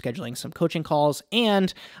forward to scheduling some coaching calls.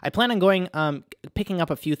 And I plan on going, picking up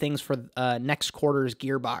a few things for next quarter's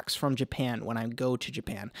Gearbox from Japan when I go to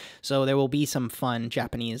Japan. So there will be some fun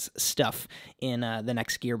Japanese stuff in the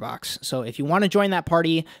next Gearbox. So if you want to join that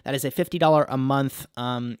party, that is a $50 a month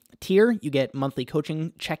tier. You get monthly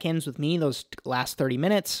coaching check-ins with me, those last 30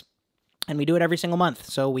 minutes. And we do it every single month.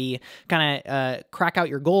 So we kind of crack out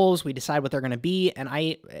your goals. We decide what they're going to be. And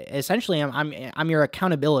I essentially, I'm your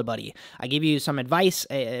accountability buddy. I give you some advice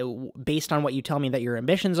based on what you tell me that your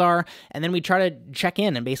ambitions are. And then we try to check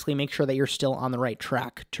in and basically make sure that you're still on the right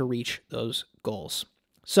track to reach those goals.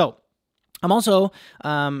 So I'm also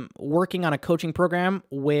working on a coaching program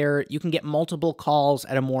where you can get multiple calls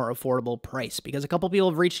at a more affordable price, because a couple people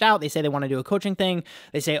have reached out. They say they want to do a coaching thing.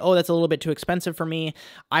 They say, oh, that's a little bit too expensive for me.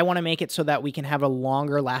 I want to make it so that we can have a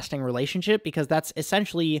longer lasting relationship, because that's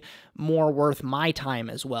essentially more worth my time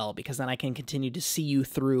as well, because then I can continue to see you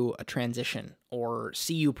through a transition or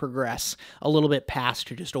see you progress a little bit past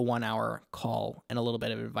to just a 1-hour call and a little bit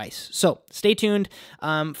of advice. So stay tuned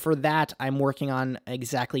for that. I'm working on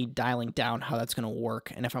exactly dialing down how that's going to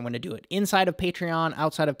work, and if I'm going to do it inside of Patreon,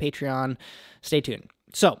 outside of Patreon. Stay tuned.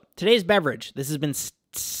 So today's beverage, this has been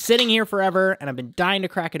sitting here forever, and I've been dying to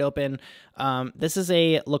crack it open. This is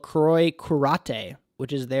a LaCroix curate,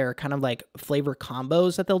 which is their kind of like flavor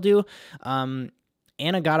combos that they'll do.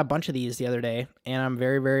 Anna got a bunch of these the other day, and I'm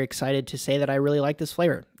very, very excited to say that I really like this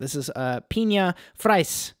flavor. This is Piña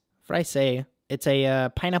Fraise. It's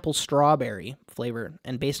a pineapple strawberry flavor,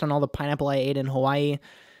 and based on all the pineapple I ate in Hawaii,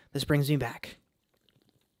 this brings me back.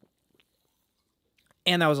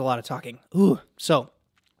 And that was a lot of talking. Ooh, so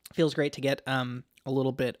feels great to get a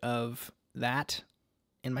little bit of that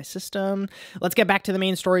in my system. Let's get back to the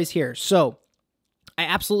main stories here. So I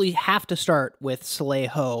absolutely have to start with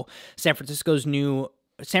Soleil, San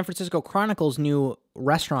Francisco Chronicle's new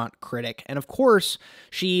restaurant critic. And of course,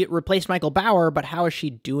 she replaced Michael Bauer, but how is she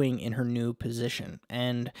doing in her new position?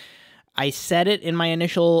 And I said it in my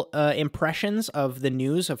initial impressions of the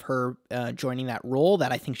news of her joining that role,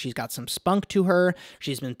 that I think she's got some spunk to her.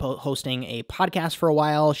 She's been hosting a podcast for a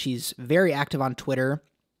while. She's very active on Twitter,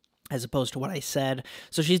 as opposed to what I said.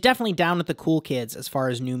 So she's definitely down with the cool kids as far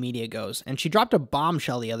as new media goes. And she dropped a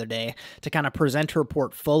bombshell the other day to kind of present her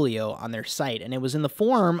portfolio on their site. And it was in the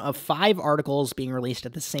form of 5 articles being released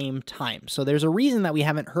at the same time. So there's a reason that we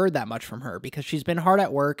haven't heard that much from her, because she's been hard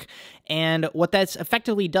at work. And what that's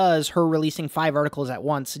effectively does, her releasing 5 articles at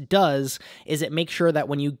once does, is it makes sure that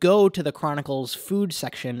when you go to the Chronicle's food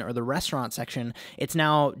section or the restaurant section, it's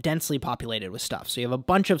now densely populated with stuff. So you have a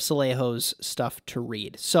bunch of Soleil's stuff to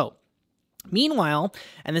read. So meanwhile,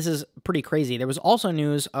 and this is pretty crazy, there was also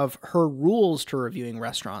news of her rules to reviewing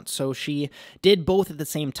restaurants. So she did both at the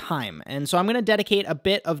same time. And so I'm going to dedicate a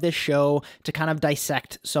bit of this show to kind of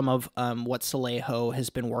dissect some of what Soleil has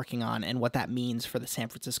been working on and what that means for the San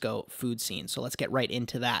Francisco food scene. So let's get right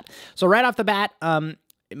into that. So right off the bat,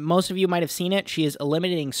 most of you might have seen it. She is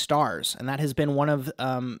eliminating stars, and that has been one of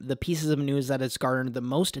the pieces of news that has garnered the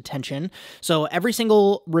most attention. So every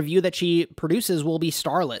single review that she produces will be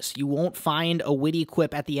starless. You won't find a witty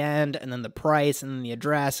quip at the end, and then the price, and then the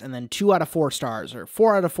address, and then 2 out of 4 stars, or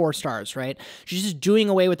 4 out of 4 stars, right? She's just doing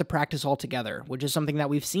away with the practice altogether, which is something that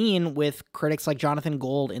we've seen with critics like Jonathan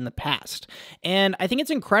Gold in the past. And I think it's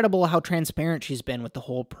incredible how transparent she's been with the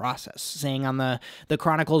whole process, saying on the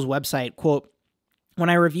Chronicle's website, quote, "When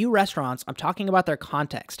I review restaurants, I'm talking about their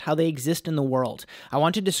context, how they exist in the world. I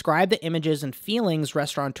want to describe the images and feelings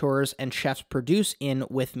restaurateurs and chefs produce in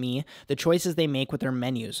with me, the choices they make with their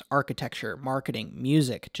menus, architecture, marketing,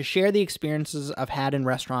 music, to share the experiences I've had in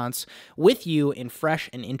restaurants with you in fresh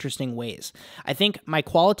and interesting ways. I think my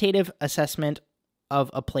qualitative assessment of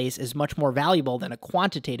a place is much more valuable than a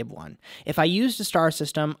quantitative one. If I used a star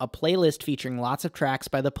system, a playlist featuring lots of tracks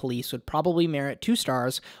by The Police would probably merit 2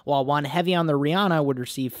 stars, while one heavy on the Rihanna would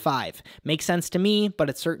receive 5. Makes sense to me, but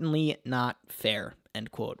it's certainly not fair,"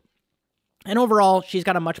 end quote. And overall, she's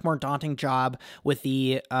got a much more daunting job with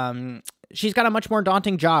the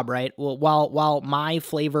right? Well, while my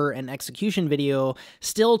flavor and execution video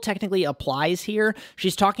still technically applies here,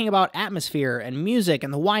 she's talking about atmosphere and music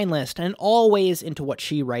and the wine list and all ways into what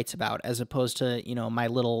she writes about, as opposed to, you know, my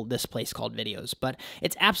little This Place Called videos. But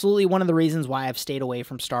it's absolutely one of the reasons why I've stayed away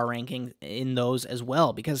from star ranking in those as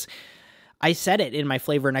well, because I said it in my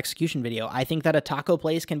flavor and execution video. I think that a taco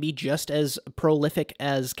place can be just as prolific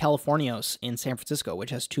as Californios in San Francisco, which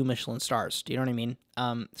has 2 Michelin stars. Do you know what I mean?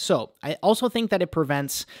 So I also think that it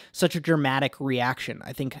prevents such a dramatic reaction.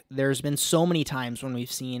 I think there's been so many times when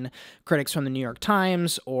we've seen critics from the New York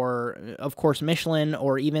Times or, of course, Michelin,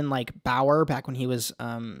 or even like Bauer back when he was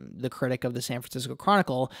the critic of the San Francisco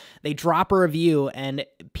Chronicle, they drop a review and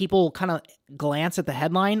people kind of glance at the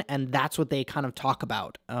headline and that's what they kind of talk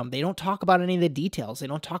about. They don't talk about any of the details. They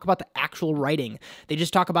don't talk about the actual writing. They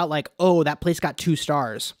just talk about like, oh, that place got 2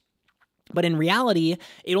 stars. But in reality,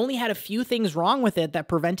 it only had a few things wrong with it that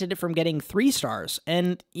prevented it from getting 3 stars.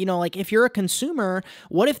 And, you know, like if you're a consumer,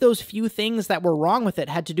 what if those few things that were wrong with it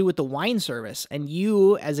had to do with the wine service and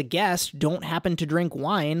you as a guest don't happen to drink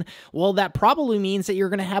wine? Well, that probably means that you're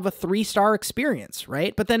going to have a 3-star experience,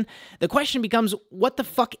 right? But then the question becomes, what the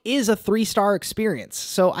fuck is a 3-star experience?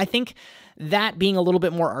 So I think that being a little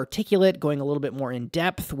bit more articulate, going a little bit more in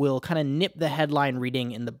depth, will kind of nip the headline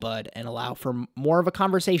reading in the bud and allow for more of a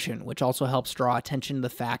conversation, which also helps draw attention to the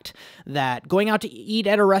fact that going out to eat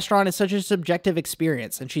at a restaurant is such a subjective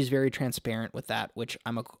experience, and she's very transparent with that, which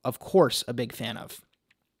I'm, of course, a big fan of.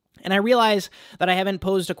 And I realize that I haven't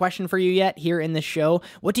posed a question for you yet here in this show.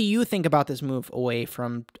 What do you think about this move away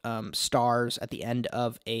from stars at the end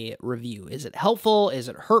of a review? Is it helpful? Is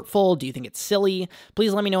it hurtful? Do you think it's silly?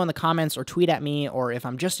 Please let me know in the comments or tweet at me, or if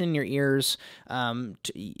I'm just in your ears,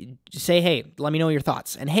 say, hey, let me know your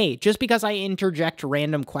thoughts. And hey, just because I interject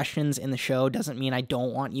random questions in the show doesn't mean I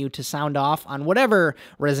don't want you to sound off on whatever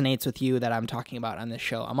resonates with you that I'm talking about on this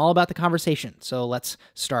show. I'm all about the conversation, so let's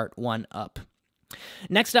start one up.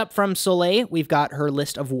 Next up from Soleil, we've got her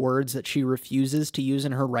list of words that she refuses to use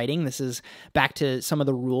in her writing. This is back to some of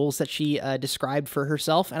the rules that she described for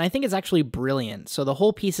herself, and I think it's actually brilliant. So the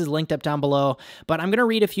whole piece is linked up down below, but I'm going to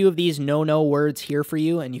read a few of these no-no words here for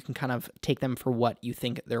you, and you can kind of take them for what you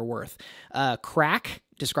think they're worth. Crack,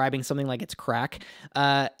 describing something like it's crack.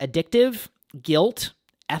 Addictive, guilt,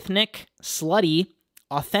 ethnic, slutty,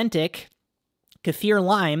 authentic, kaffir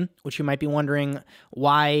lime, which you might be wondering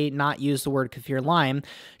why not use the word kaffir lime.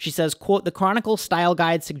 She says, quote, the Chronicle style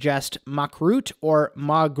guide suggests makrut or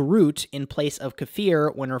magrut in place of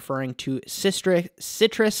kaffir when referring to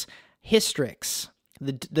citrus hystrix.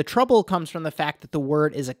 The trouble comes from the fact that the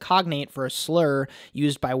word is a cognate for a slur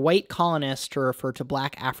used by white colonists to refer to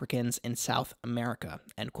black Africans in South America,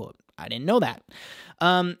 end quote. I didn't know that.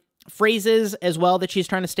 Phrases as well that she's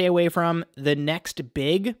trying to stay away from: the next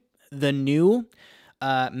big, the new,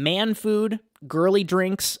 man food, girly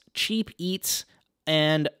drinks, cheap eats,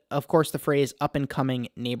 and of course the phrase up-and-coming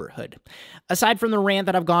neighborhood. Aside from the rant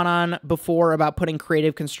that I've gone on before about putting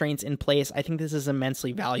creative constraints in place, I think this is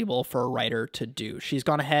immensely valuable for a writer to do. She's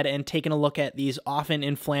gone ahead and taken a look at these often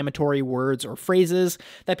inflammatory words or phrases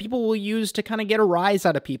that people will use to kind of get a rise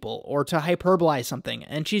out of people or to hyperbolize something,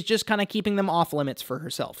 and she's just kind of keeping them off limits for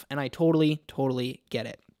herself, and I totally get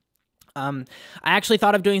it. I actually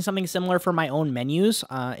thought of doing something similar for my own menus,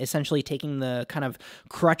 essentially taking the kind of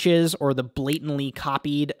crutches or the blatantly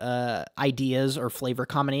copied ideas or flavor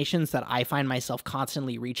combinations that I find myself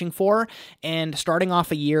constantly reaching for, and starting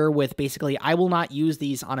off a year with basically, I will not use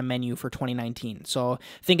these on a menu for 2019. So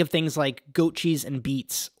think of things like goat cheese and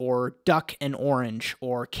beets, or duck and orange,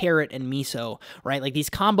 or carrot and miso, right? Like these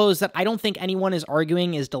combos that I don't think anyone is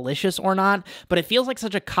arguing is delicious or not, but it feels like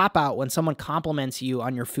such a cop-out when someone compliments you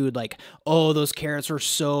on your food, like, oh, those carrots are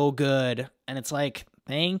so good. And it's like,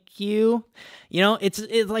 thank you. You know, it's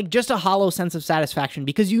like just a hollow sense of satisfaction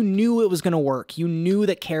because you knew it was going to work. You knew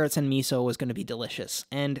that carrots and miso was going to be delicious.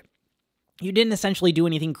 And you didn't essentially do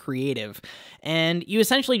anything creative, and you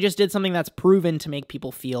essentially just did something that's proven to make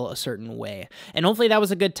people feel a certain way. And hopefully that was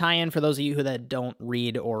a good tie-in for those of you that don't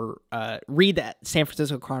read or read that San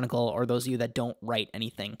Francisco Chronicle, or those of you that don't write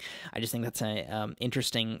anything. I just think that's an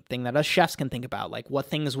interesting thing that us chefs can think about. Like, what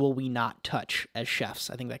things will we not touch as chefs?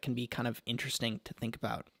 I think that can be kind of interesting to think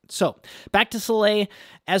about. So back to Soleil.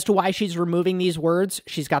 As to why she's removing these words,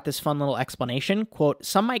 she's got this fun little explanation. Quote,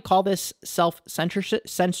 some might call this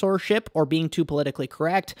self-censorship or being too politically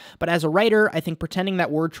correct, but as a writer, I think pretending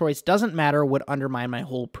that word choice doesn't matter would undermine my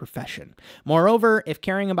whole profession. Moreover, if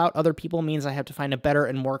caring about other people means I have to find a better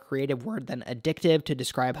and more creative word than addictive to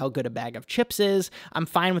describe how good a bag of chips is, I'm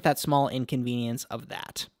fine with that small inconvenience of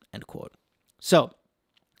that, end quote. So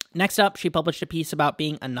next up, she published a piece about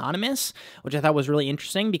being anonymous, which I thought was really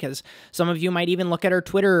interesting because some of you might even look at her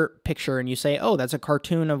Twitter picture and you say, oh, that's a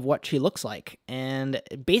cartoon of what she looks like. And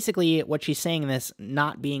basically what she's saying in this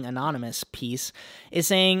not being anonymous piece is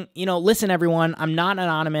saying, you know, listen, everyone, I'm not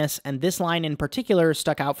anonymous. And this line in particular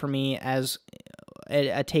stuck out for me as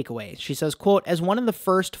a takeaway. She says, quote, "As one of the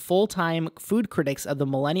first full-time food critics of the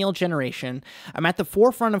millennial generation, I'm at the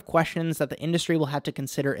forefront of questions that the industry will have to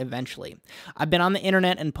consider eventually. I've been on the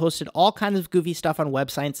internet and posted all kinds of goofy stuff on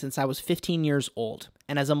websites since I was 15 years old.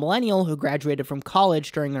 And as a millennial who graduated from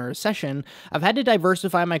college during the recession, I've had to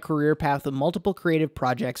diversify my career path with multiple creative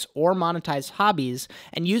projects or monetized hobbies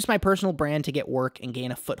and use my personal brand to get work and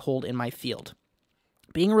gain a foothold in my field.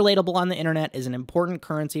 Being relatable on the internet is an important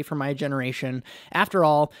currency for my generation. After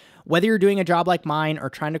all, whether you're doing a job like mine or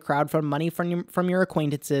trying to crowdfund money from your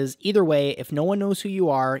acquaintances, either way, if no one knows who you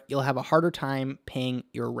are, you'll have a harder time paying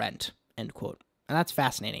your rent," end quote. And that's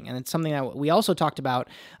fascinating. And it's something that we also talked about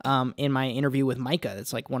in my interview with Micah.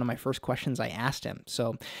 It's like one of my first questions I asked him.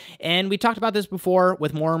 So, and we talked about this before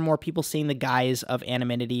with more and more people seeing the guise of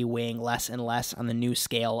anonymity weighing less and less on the new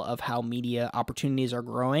scale of how media opportunities are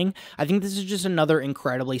growing. I think this is just another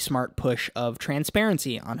incredibly smart push of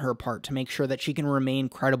transparency on her part to make sure that she can remain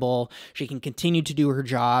credible, she can continue to do her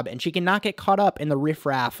job, and she can not get caught up in the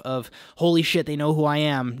riffraff of, holy shit, they know who I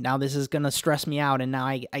am. Now this is going to stress me out, and now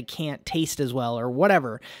I can't taste as well, or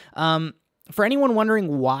whatever. For anyone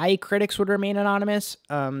wondering why critics would remain anonymous,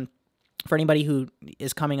 for anybody who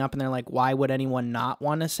is coming up and they're like, why would anyone not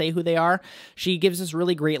want to say who they are? She gives this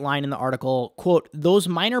really great line in the article, quote, "Those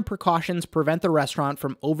minor precautions prevent the restaurant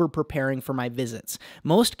from over-preparing for my visits.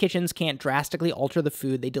 Most kitchens can't drastically alter the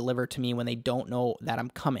food they deliver to me when they don't know that I'm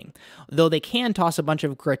coming, though they can toss a bunch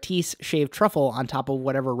of gratis shaved truffle on top of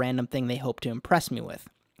whatever random thing they hope to impress me with.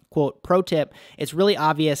 Quote, pro tip, it's really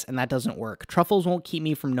obvious and that doesn't work. Truffles won't keep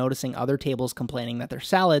me from noticing other tables complaining that their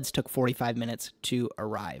salads took 45 minutes to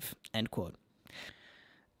arrive," end quote.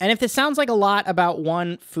 And if this sounds like a lot about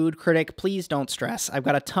one food critic, please don't stress. I've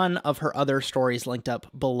got a ton of her other stories linked up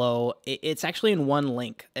below. It's actually in one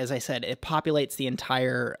link. As I said, it populates the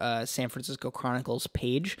entire San Francisco Chronicles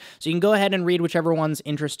page. So you can go ahead and read whichever ones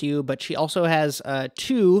interest you, but she also has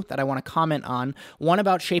two that I want to comment on. One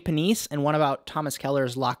about Chez Panisse and one about Thomas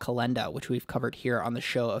Keller's La Calenda, which we've covered here on the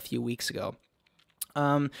show a few weeks ago.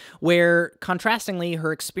 Where, contrastingly,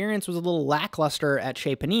 her experience was a little lackluster at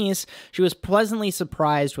Chez Panisse, she was pleasantly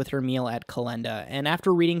surprised with her meal at Calenda. And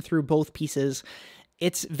after reading through both pieces,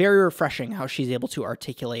 it's very refreshing how she's able to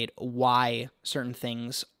articulate why certain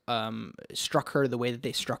things struck her the way that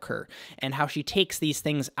they struck her, and how she takes these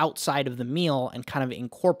things outside of the meal and kind of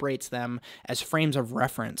incorporates them as frames of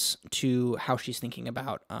reference to how she's thinking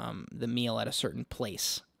about the meal at a certain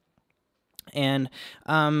place. And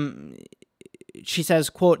she says,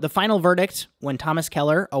 quote, "The final verdict, when Thomas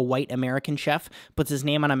Keller, a white American chef, puts his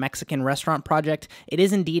name on a Mexican restaurant project, it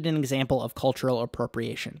is indeed an example of cultural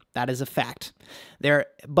appropriation. That is a fact.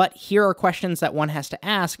 But here are questions that one has to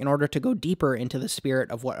ask in order to go deeper into the spirit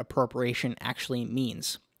of what appropriation actually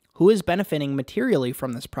means. Who is benefiting materially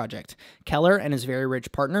from this project? Keller and his very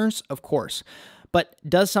rich partners, of course. But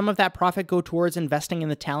does some of that profit go towards investing in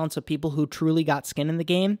the talents of people who truly got skin in the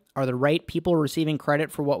game? Are the right people receiving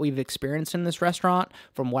credit for what we've experienced in this restaurant?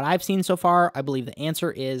 From what I've seen so far, I believe the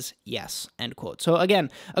answer is yes," end quote. So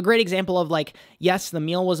again, a great example of like, yes, the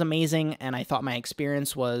meal was amazing and I thought my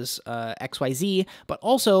experience was XYZ, but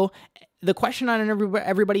also the question on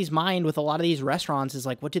everybody's mind with a lot of these restaurants is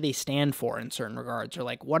like, what do they stand for in certain regards? Or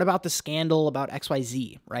like, what about the scandal about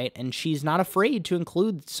XYZ, right? And she's not afraid to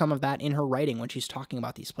include some of that in her writing when she's talking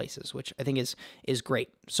about these places, which I think is great.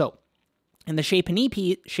 So in the Chez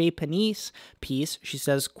Panisse piece, she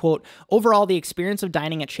says, quote, "Overall, the experience of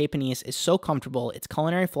dining at Chez Panisse is so comfortable, its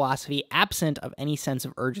culinary philosophy absent of any sense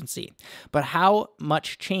of urgency. But how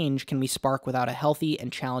much change can we spark without a healthy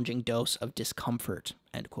and challenging dose of discomfort,"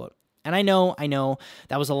 end quote. And I know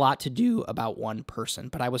that was a lot to do about one person,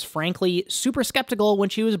 but I was frankly super skeptical when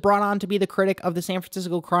she was brought on to be the critic of the San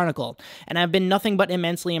Francisco Chronicle, and I've been nothing but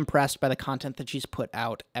immensely impressed by the content that she's put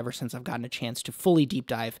out ever since I've gotten a chance to fully deep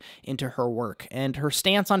dive into her work. And her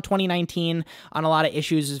stance on 2019 on a lot of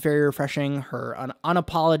issues is very refreshing. Her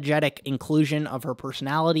unapologetic inclusion of her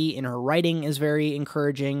personality in her writing is very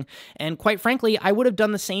encouraging, and quite frankly, I would have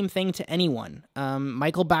done the same thing to anyone.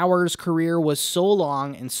 Michael Bauer's career was so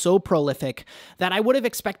long and so prolific that I would have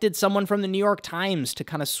expected someone from the New York Times to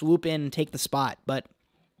kind of swoop in and take the spot, but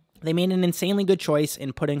they made an insanely good choice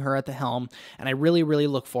in putting her at the helm, and I really, really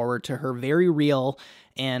look forward to her very real,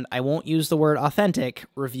 and I won't use the word authentic,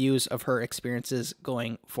 reviews of her experiences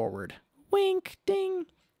going forward. Wink, ding.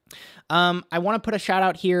 I want to put a shout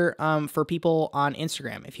out here for people on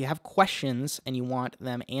Instagram. If you have questions and you want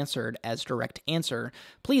them answered as direct answer,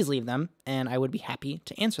 please leave them, and I would be happy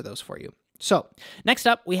to answer those for you. So, next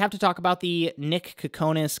up, we have to talk about the Nick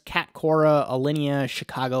Kokonis, Kat Cora, Alinea,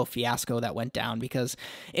 Chicago fiasco that went down, because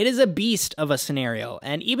it is a beast of a scenario.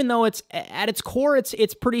 And even though it's at its core,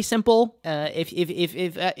 it's pretty simple.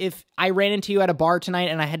 If I ran into you at a bar tonight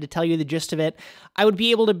and I had to tell you the gist of it, I would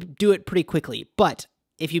be able to do it pretty quickly. But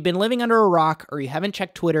if you've been living under a rock or you haven't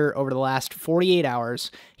checked Twitter over the last 48 hours,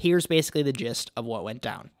 here's basically the gist of what went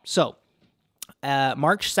down. So,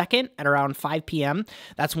 March 2nd at around 5 p.m.,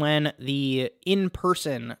 that's when the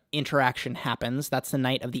in-person interaction happens. That's the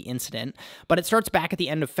night of the incident, but it starts back at the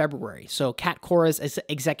end of February. So Kat Cora's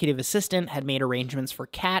executive assistant had made arrangements for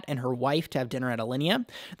Kat and her wife to have dinner at Alinea.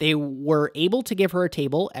 They were able to give her a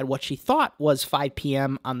table at what she thought was 5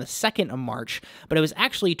 p.m. on the 2nd of March, but it was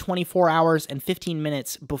actually 24 hours and 15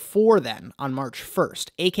 minutes before then on March 1st,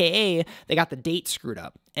 aka they got the date screwed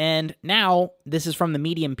up. And now, this is from the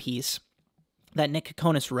Medium piece that Nick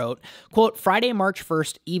Kokonis wrote, quote, Friday, March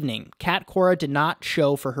 1st evening, Kat Cora did not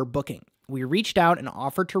show for her booking. We reached out and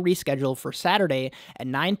offered to reschedule for Saturday at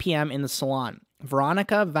 9 p.m. in the salon.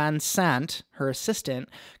 Veronica Van Sant, her assistant,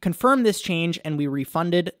 confirmed this change and we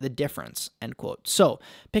refunded the difference, end quote. So,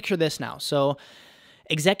 picture this now. So,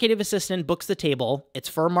 executive assistant books the table. It's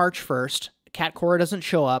for March 1st. Kat Cora doesn't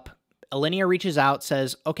show up. Alinea reaches out,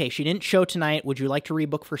 says, okay, she didn't show tonight. Would you like to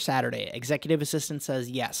rebook for Saturday? Executive assistant says,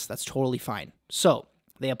 yes, that's totally fine. So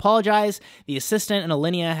they apologize. The assistant and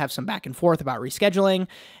Alinea have some back and forth about rescheduling.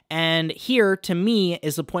 And here, to me,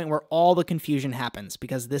 is the point where all the confusion happens,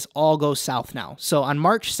 because this all goes south now. So on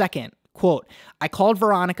March 2nd, quote, I called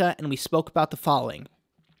Veronica and we spoke about the following.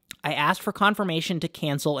 I asked for confirmation to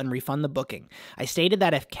cancel and refund the booking. I stated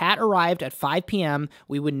that if Kat arrived at 5 p.m.,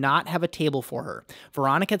 we would not have a table for her.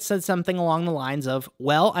 Veronica said something along the lines of,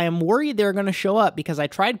 well, I am worried they're going to show up because I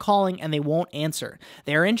tried calling and they won't answer.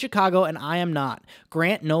 They are in Chicago and I am not.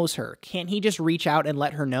 Grant knows her. Can't he just reach out and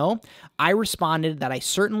let her know? I responded that I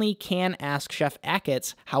certainly can ask Chef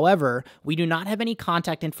Ackett's. However, we do not have any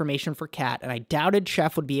contact information for Kat, and I doubted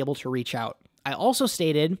Chef would be able to reach out. I also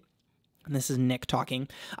stated, and this is Nick talking,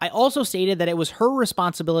 I also stated that it was her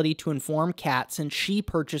responsibility to inform Kat since she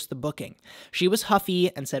purchased the booking. She was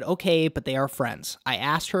huffy and said, okay, but they are friends. I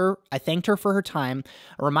thanked her for her time.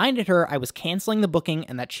 I reminded her I was canceling the booking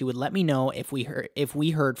and that she would let me know if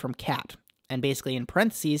we heard from Kat. And basically in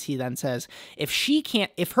parentheses, he then says,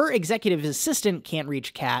 if her executive assistant can't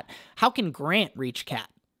reach Kat, how can Grant reach Kat?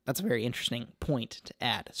 That's a very interesting point to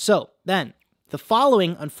add. So then, the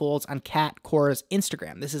following unfolds on Kat Cora's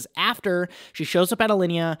Instagram. This is after she shows up at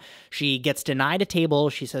Alinea. She gets denied a table.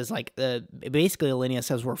 She says, like, basically Alinea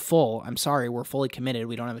says, we're full. I'm sorry, we're fully committed.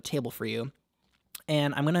 We don't have a table for you.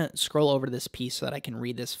 And I'm going to scroll over to this piece so that I can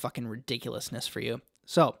read this fucking ridiculousness for you.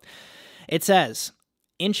 So, it says,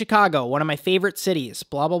 in Chicago, one of my favorite cities,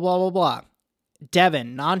 blah, blah, blah, blah, blah.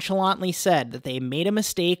 Devin nonchalantly said that they made a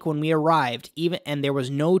mistake when we arrived, and there was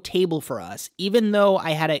no table for us, even though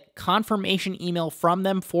I had a confirmation email from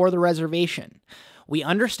them for the reservation. We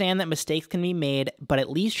understand that mistakes can be made, but at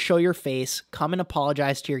least show your face, come and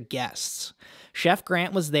apologize to your guests. Chef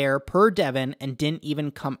Grant was there per Devin and didn't even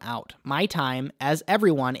come out. My time, as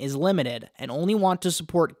everyone, is limited and only want to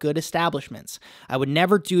support good establishments. I would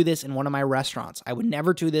never do this in one of my restaurants. I would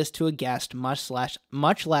never do this to a guest, much less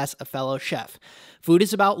a fellow chef. Food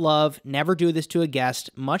is about love. Never do this to a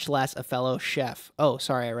guest, much less a fellow chef. Oh,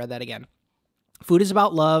 sorry, I read that again. Food is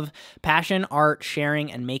about love, passion, art, sharing,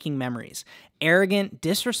 and making memories. Arrogant,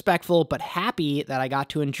 disrespectful, but happy that I got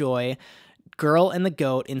to enjoy Girl and the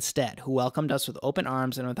Goat instead, who welcomed us with open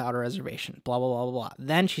arms and without a reservation. Blah, blah, blah, blah, blah.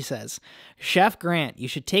 Then she says, Chef Grant, you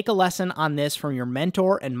should take a lesson on this from your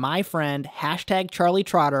mentor and my friend, hashtag Charlie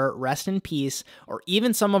Trotter, rest in peace, or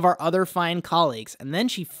even some of our other fine colleagues. And then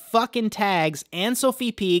she fucking tags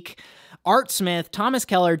Anne-Sophie Peak, Art Smith, Thomas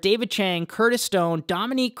Keller, David Chang, Curtis Stone,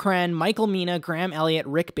 Dominique Kren, Michael Mina, Graham Elliott,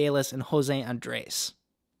 Rick Bayless, and Jose Andres.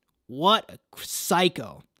 What a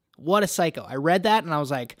psycho. What a psycho. I read that and I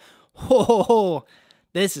was like, whoa,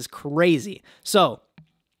 this is crazy. So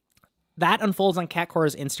that unfolds on Kat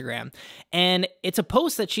Cora's Instagram, and it's a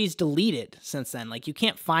post that she's deleted since then. Like, you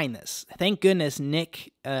can't find this. Thank goodness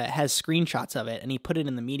Nick has screenshots of it, and he put it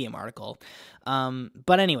in the Medium article.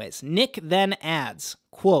 But anyways, Nick then adds,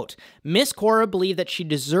 quote, Miss Cora believed that she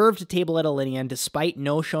deserved a table at Alinea despite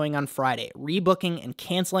no showing on Friday, rebooking and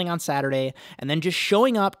canceling on Saturday, and then just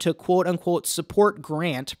showing up to quote-unquote support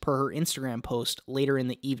Grant per her Instagram post later in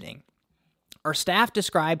the evening. Our staff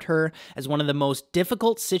described her as one of the most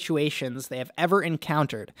difficult situations they have ever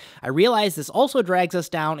encountered. I realize this also drags us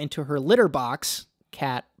down into her litter box,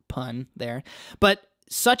 cat pun there, but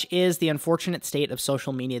such is the unfortunate state of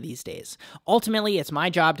social media these days. Ultimately, it's my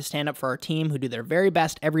job to stand up for our team who do their very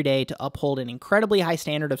best every day to uphold an incredibly high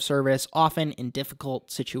standard of service, often in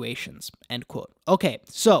difficult situations. End quote. Okay,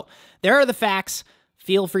 so there are the facts.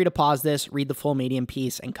 Feel free to pause this, read the full Medium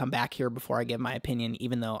piece, and come back here before I give my opinion,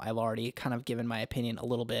 even though I've already kind of given my opinion a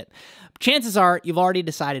little bit. Chances are you've already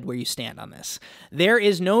decided where you stand on this. There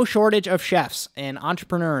is no shortage of chefs and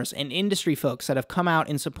entrepreneurs and industry folks that have come out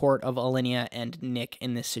in support of Alinea and Nick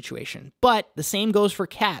in this situation. But the same goes for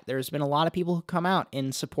Kat. There's been a lot of people who come out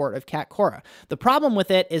in support of Cora. The problem with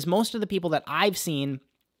it is most of the people that I've seen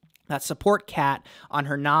that support Kat on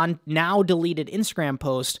her now deleted Instagram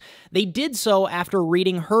post, they did so after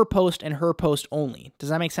reading her post and her post only. Does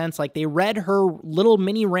that make sense? Like, they read her little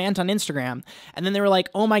mini rant on Instagram, and then they were like,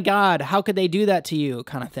 oh my God, how could they do that to you,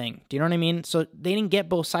 kind of thing. Do you know what I mean? So they didn't get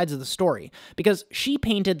both sides of the story, because she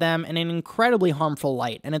painted them in an incredibly harmful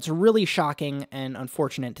light, and it's really shocking and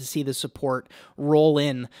unfortunate to see the support roll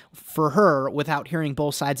in for her without hearing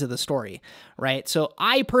both sides of the story, right? So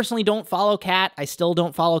I personally don't follow Kat. I still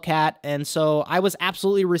don't follow Kat. And so I was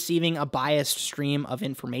absolutely receiving a biased stream of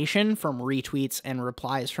information from retweets and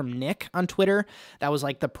replies from Nick on Twitter. That was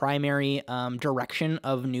like the primary direction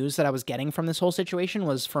of news that I was getting from this whole situation,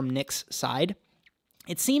 was from Nick's side.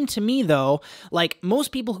 It seemed to me, though, like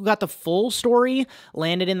most people who got the full story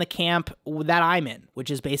landed in the camp that I'm in, which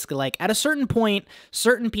is basically like, at a certain point,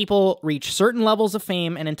 certain people reach certain levels of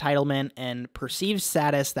fame and entitlement and perceived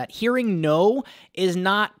status that hearing no is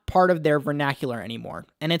not part of their vernacular anymore.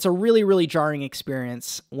 And it's a really, really jarring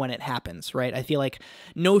experience when it happens, right? I feel like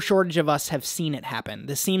no shortage of us have seen it happen.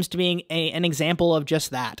 This seems to be an example of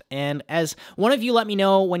just that. And as one of you let me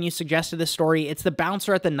know when you suggested this story, it's the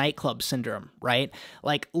bouncer at the nightclub syndrome, right?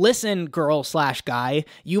 Like, listen, girl/guy,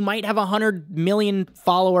 you might have 100 million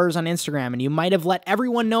followers on Instagram, and you might have let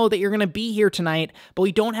everyone know that you're going to be here tonight, but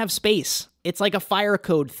we don't have space. It's like a fire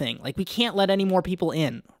code thing. Like, we can't let any more people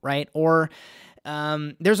in, right? Or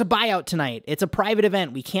there's a buyout tonight. It's a private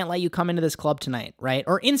event. We can't let you come into this club tonight, right?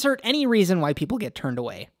 Or insert any reason why people get turned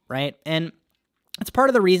away, right? And it's part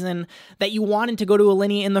of the reason that you wanted to go to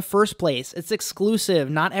Alinea in the first place. It's exclusive.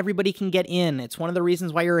 Not everybody can get in. It's one of the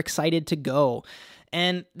reasons why you're excited to go.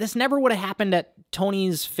 And this never would have happened at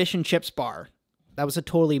Tony's Fish and Chips bar. That was a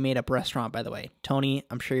totally made-up restaurant, by the way. Tony,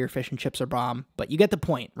 I'm sure your fish and chips are bomb, but you get the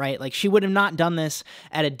point, right? Like, she would have not done this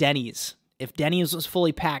at a Denny's. If Denny's was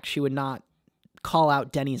fully packed, she would not call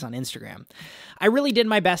out Denny's on Instagram. I really did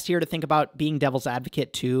my best here to think about being devil's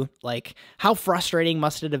advocate too. Like, how frustrating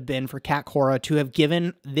must it have been for Cora to have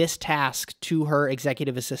given this task to her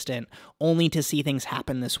executive assistant only to see things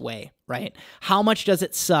happen this way, right? How much does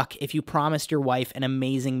it suck if you promised your wife an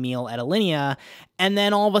amazing meal at Alinea and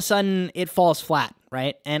then all of a sudden it falls flat,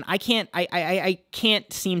 right? And I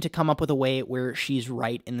can't seem to come up with a way where she's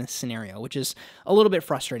right in this scenario, which is a little bit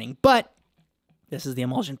frustrating. But this is the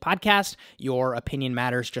Emulsion Podcast. Your opinion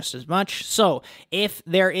matters just as much. So if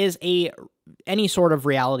there is any sort of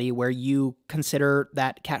reality where you consider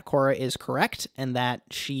that Cora is correct and that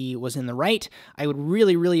she was in the right, I would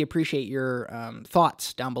really, really appreciate your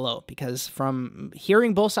thoughts down below, because from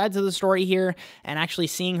hearing both sides of the story here and actually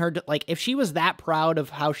seeing her, like, if she was that proud of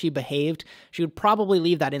how she behaved, she would probably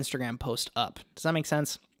leave that Instagram post up. Does that make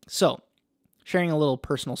sense? So, sharing a little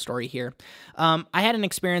personal story here. I had an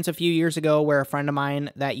experience a few years ago where a friend of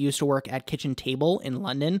mine that used to work at Kitchen Table in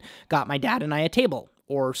London got my dad and I a table,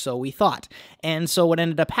 or so we thought. And so what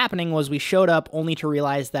ended up happening was we showed up only to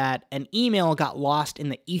realize that an email got lost in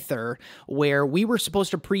the ether where we were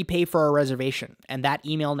supposed to prepay for our reservation, and that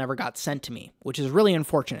email never got sent to me, which is really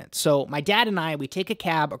unfortunate. So my dad and I, we take a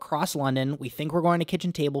cab across London. We think we're going to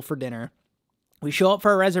Kitchen Table for dinner. We show up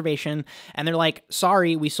for a reservation, and they're like,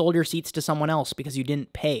 sorry, we sold your seats to someone else because you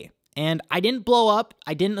didn't pay. And I didn't blow up.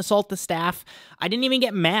 I didn't assault the staff. I didn't even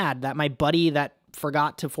get mad that my buddy that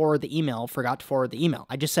forgot to forward the email.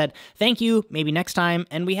 I just said, thank you, maybe next time.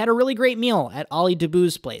 And we had a really great meal at Ollie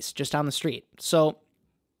Deboo's place just down the street. So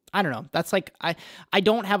I don't know. That's like, I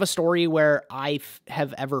don't have a story where I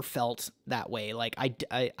have ever felt that way. Like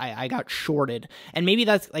I got shorted. And maybe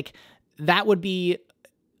that's like, that would be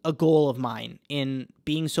a goal of mine in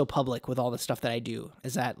being so public with all the stuff that I do,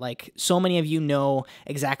 is that, like, so many of you know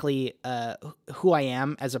exactly who I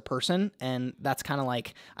am as a person, and that's kind of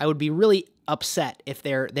like, I would be really upset if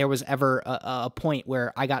there was ever a point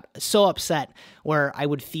where I got so upset where I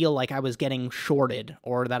would feel like I was getting shorted,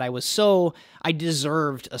 or that I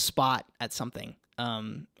deserved a spot at something.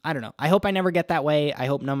 I don't know. I hope I never get that way. I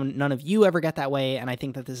hope none of you ever get that way, and I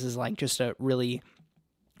think that this is like just a really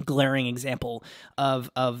glaring example of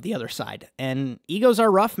the other side. And egos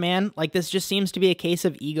are rough, man. Like, this just seems to be a case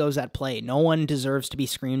of egos at play. No one deserves to be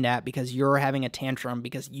screamed at because you're having a tantrum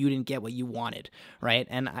because you didn't get what you wanted, right?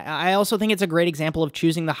 And I also think it's a great example of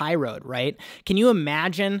choosing the high road, right? Can you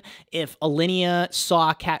imagine if Alinea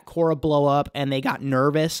saw Cat Cora blow up and they got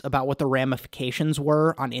nervous about what the ramifications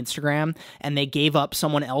were on Instagram and they gave up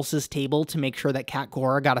someone else's table to make sure that Cat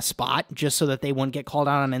Cora got a spot just so that they wouldn't get called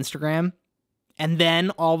out on Instagram? And then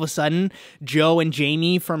all of a sudden, Joe and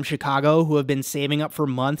Jamie from Chicago, who have been saving up for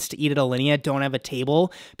months to eat at Alinea, don't have a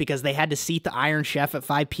table because they had to seat the Iron Chef at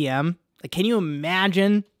 5 p.m. Like, can you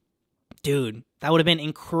imagine? Dude, that would have been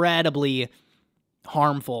incredibly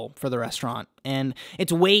harmful for the restaurant. And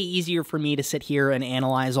it's way easier for me to sit here and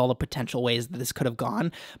analyze all the potential ways that this could have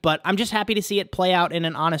gone. But I'm just happy to see it play out in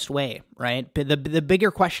an honest way, right? But the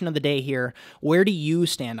bigger question of the day here, where do you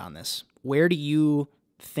stand on this? Where do you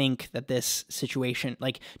think that this situation,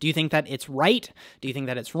 like, do you think that it's right? Do you think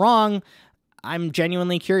that it's wrong? I'm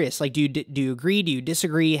genuinely curious. Like, do you agree? Do you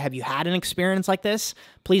disagree? Have you had an experience like this?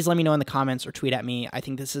 Please let me know in the comments or tweet at me. I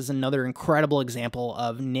think this is another incredible example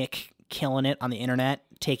of Nick killing it on the internet,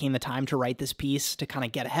 taking the time to write this piece to kind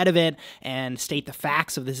of get ahead of it and state the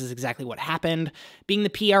facts of this is exactly what happened. Being the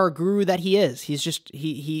PR guru that he is,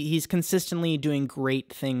 he's consistently doing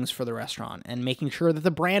great things for the restaurant and making sure that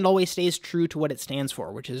the brand always stays true to what it stands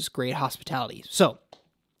for, which is great hospitality. So,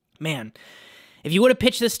 man, if you would have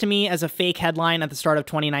pitched this to me as a fake headline at the start of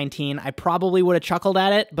 2019, I probably would have chuckled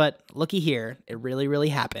at it, but looky here, it really, really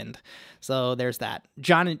happened. So there's that.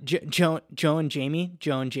 Joe and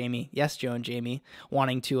Jamie, yes, Joe and Jamie,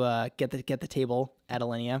 wanting to get the table at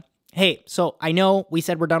Alinea. Hey, so I know we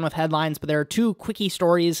said we're done with headlines, but there are two quickie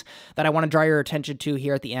stories that I want to draw your attention to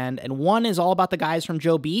here at the end. And one is all about the guys from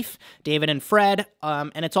Joe Beef, David and Fred,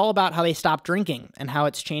 and it's all about how they stopped drinking and how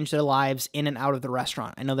it's changed their lives in and out of the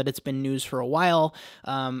restaurant. I know that it's been news for a while.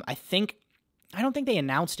 I don't think they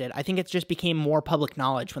announced it. I think it just became more public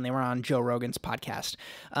knowledge when they were on Joe Rogan's podcast.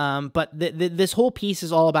 But this whole piece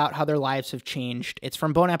is all about how their lives have changed. It's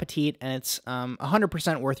from Bon Appetit, and it's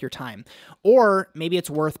 100% worth your time. Or maybe it's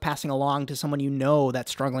worth passing along to someone you know that's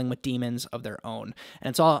struggling with demons of their own.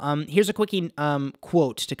 And it's all, here's a quickie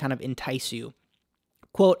quote to kind of entice you.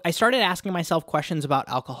 Quote, I started asking myself questions about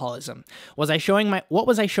alcoholism. What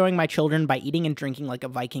was I showing my children by eating and drinking like a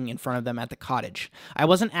Viking in front of them at the cottage? I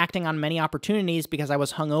wasn't acting on many opportunities because I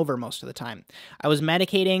was hungover most of the time. I was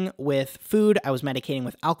medicating with food, I was medicating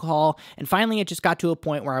with alcohol, and finally it just got to a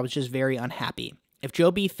point where I was just very unhappy. If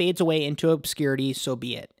Joe B fades away into obscurity, so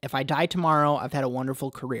be it. If I die tomorrow, I've had a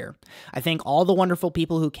wonderful career. I thank all the wonderful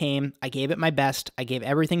people who came. I gave it my best. I gave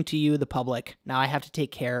everything to you, the public. Now I have to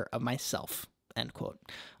take care of myself. End quote.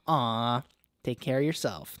 Aw, take care of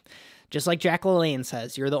yourself. Just like Jack LaLanne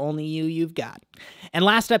says, you're the only you've got. And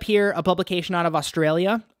last up here, a publication out of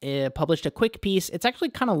Australia. It published a quick piece. It's actually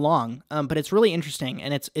kind of long, but it's really interesting.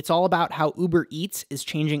 And it's all about how Uber Eats is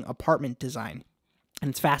changing apartment design.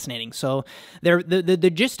 And it's fascinating. So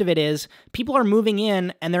the gist of it is people are moving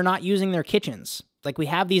in and they're not using their kitchens. Like, we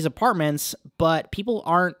have these apartments, but people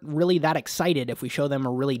aren't really that excited if we show them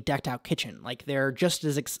a really decked out kitchen. Like, they're just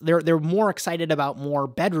as they're more excited about more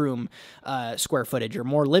bedroom square footage or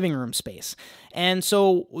more living room space. And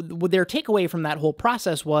so their takeaway from that whole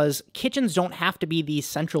process was kitchens don't have to be these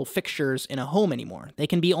central fixtures in a home anymore. They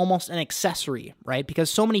can be almost an accessory, right?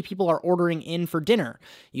 Because so many people are ordering in for dinner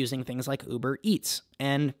using things like Uber Eats.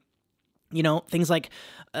 And you know, things like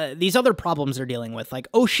these other problems they're dealing with, like,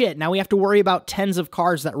 oh shit, now we have to worry about tens of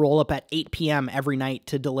cars that roll up at 8 p.m. every night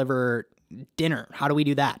to deliver dinner. How do we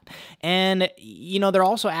do that? And, you know, they're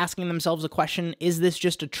also asking themselves a question, is this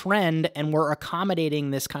just a trend and we're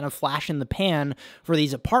accommodating this kind of flash in the pan for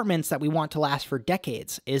these apartments that we want to last for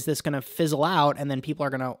decades? Is this going to fizzle out and then people are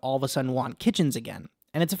going to all of a sudden want kitchens again?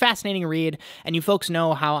 And it's a fascinating read, and you folks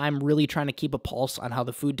know how I'm really trying to keep a pulse on how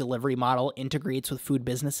the food delivery model integrates with food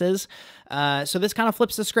businesses. So this kind of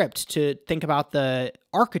flips the script to think about the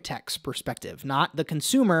architect's perspective, not the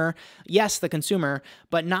consumer. Yes, the consumer,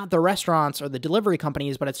 but not the restaurants or the delivery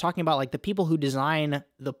companies, but it's talking about like the people who design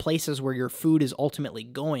the places where your food is ultimately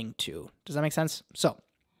going to. Does that make sense? So,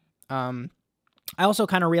 I also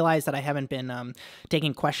kind of realized that I haven't been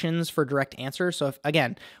taking questions for direct answers. So,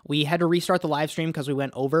 again, we had to restart the live stream because we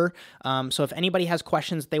went over. So if anybody has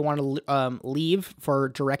questions they want to leave for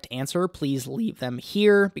direct answer, please leave them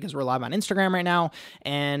here because we're live on Instagram right now.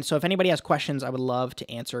 And so if anybody has questions, I would love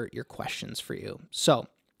to answer your questions for you. So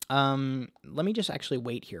let me just actually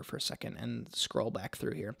wait here for a second and scroll back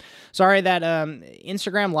through here. Sorry that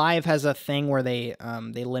Instagram Live has a thing where they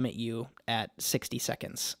limit you at 60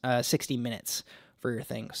 minutes for your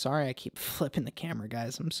thing. Sorry, I keep flipping the camera,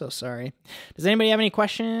 guys. I'm so sorry. Does anybody have any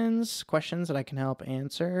questions? Questions that I can help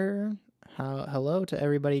answer? Hello to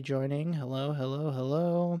everybody joining. Hello, hello,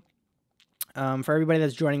 hello. For everybody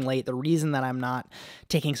that's joining late, the reason that I'm not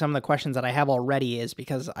taking some of the questions that I have already is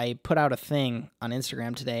because I put out a thing on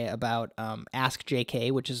Instagram today about Ask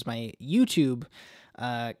JK, which is my YouTube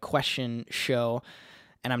question show,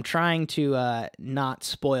 and I'm trying to not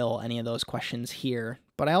spoil any of those questions here,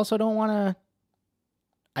 but I also don't want to...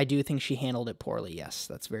 I do think she handled it poorly. Yes,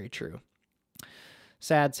 that's very true.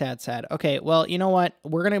 Sad, sad, sad. Okay, well, you know what?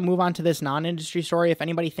 We're going to move on to this non-industry story. If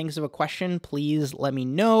anybody thinks of a question, please let me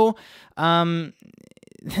know.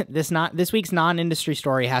 This week's non-industry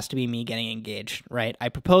story has to be me getting engaged, right? I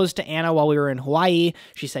proposed to Anna while we were in Hawaii.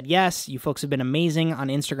 She said yes. You folks have been amazing on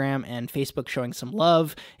Instagram and Facebook showing some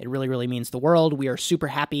love. It really, really means the world. We are super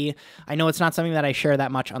happy. I know it's not something that I share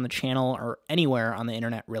that much on the channel or anywhere on the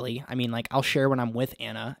internet, really. I mean, like, I'll share when I'm with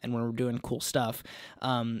Anna and when we're doing cool stuff.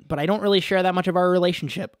 But I don't really share that much of our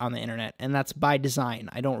relationship on the internet, and that's by design.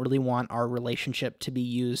 I don't really want our relationship to be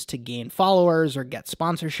used to gain followers or get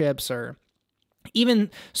sponsorships or even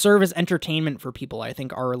serve as entertainment for people. I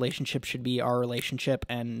think our relationship should be our relationship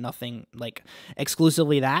and nothing like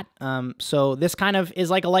exclusively that. So this kind of is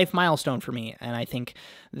like a life milestone for me, and I think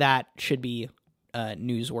that should be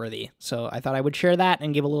newsworthy. So I thought I would share that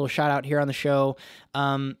and give a little shout out here on the show.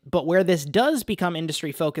 But where this does become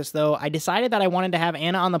industry focused, though, I decided that I wanted to have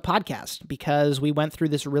Anna on the podcast because we went through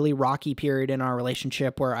this really rocky period in our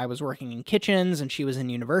relationship where I was working in kitchens and she was in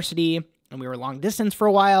university. And we were long distance for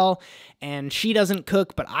a while, and she doesn't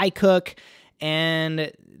cook, but I cook. And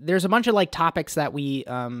there's a bunch of like topics that we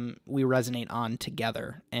resonate on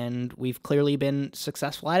together, and we've clearly been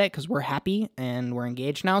successful at it because we're happy and we're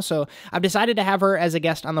engaged now. So I've decided to have her as a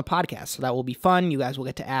guest on the podcast. So that will be fun. You guys will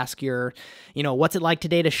get to ask your, what's it like to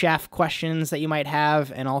date a chef questions that you might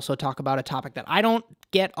have, and also talk about a topic that I don't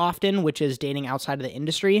get often, which is dating outside of the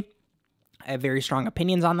industry. I have very strong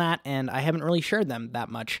opinions on that, and I haven't really shared them that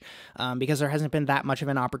much because there hasn't been that much of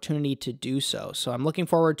an opportunity to do so. So I'm looking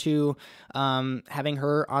forward to having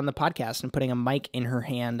her on the podcast and putting a mic in her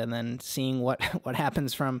hand and then seeing what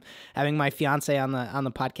happens from having my fiance on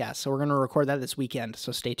the podcast. So we're going to record that this weekend,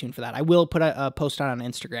 so stay tuned for that. I will put a post on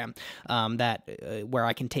Instagram where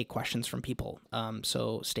I can take questions from people,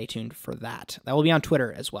 so stay tuned for that. That will be on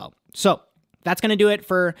Twitter as well. So that's going to do it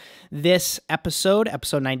for this episode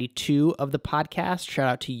 92 of the podcast. Shout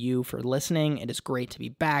out to you for listening. It is great to be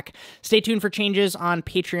back. Stay tuned for changes on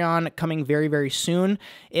Patreon coming very, very soon.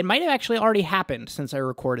 It might have actually already happened since I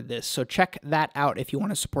recorded this, so check that out if you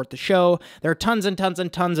want to support the show. There are tons and tons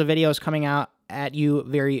and tons of videos coming out at you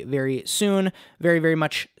very, very soon. Very, very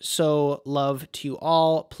much so. Love to you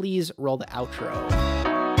all. Please roll the outro.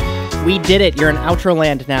 We did it. You're in outro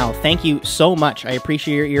land now. Thank you so much. I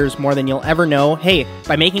appreciate your ears more than you'll ever know. Hey,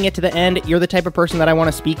 by making it to the end, you're the type of person that I want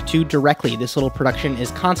to speak to directly. This little production is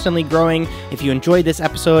constantly growing. If you enjoyed this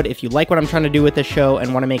episode, if you like what I'm trying to do with this show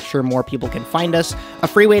and want to make sure more people can find us, a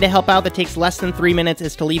free way to help out that takes less than 3 minutes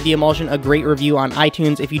is to leave the Emulsion a great review on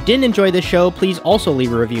iTunes. If you didn't enjoy this show, please also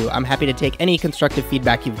leave a review. I'm happy to take any constructive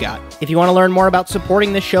feedback you've got. If you want to learn more about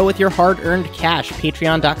supporting this show with your hard-earned cash,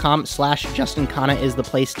 patreon.com/Justin Khanna is the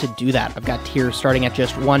place to do that. I've got tiers starting at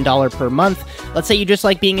just $1 per month. Let's say you just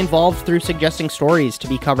like being involved through suggesting stories to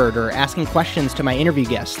be covered or asking questions to my interview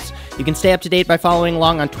guests. You can stay up to date by following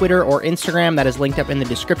along on Twitter or Instagram. That is linked up in the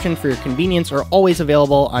description for your convenience, or always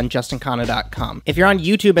available on justinkhanna.com. If you're on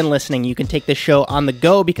YouTube and listening, you can take this show on the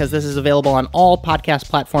go because this is available on all podcast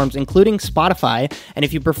platforms, including Spotify. And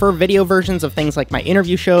if you prefer video versions of things like my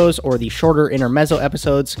interview shows or the shorter intermezzo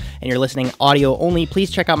episodes, and you're listening audio only, please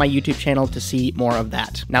check out my YouTube channel to see more of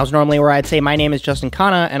that. Now's normally where I'd say my name is Justin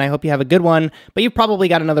Khanna, and I hope you have a good one, but you've probably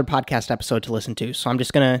got another podcast episode to listen to, so I'm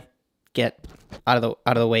just gonna get out of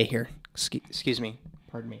the way here. Excuse me.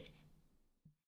 Pardon me.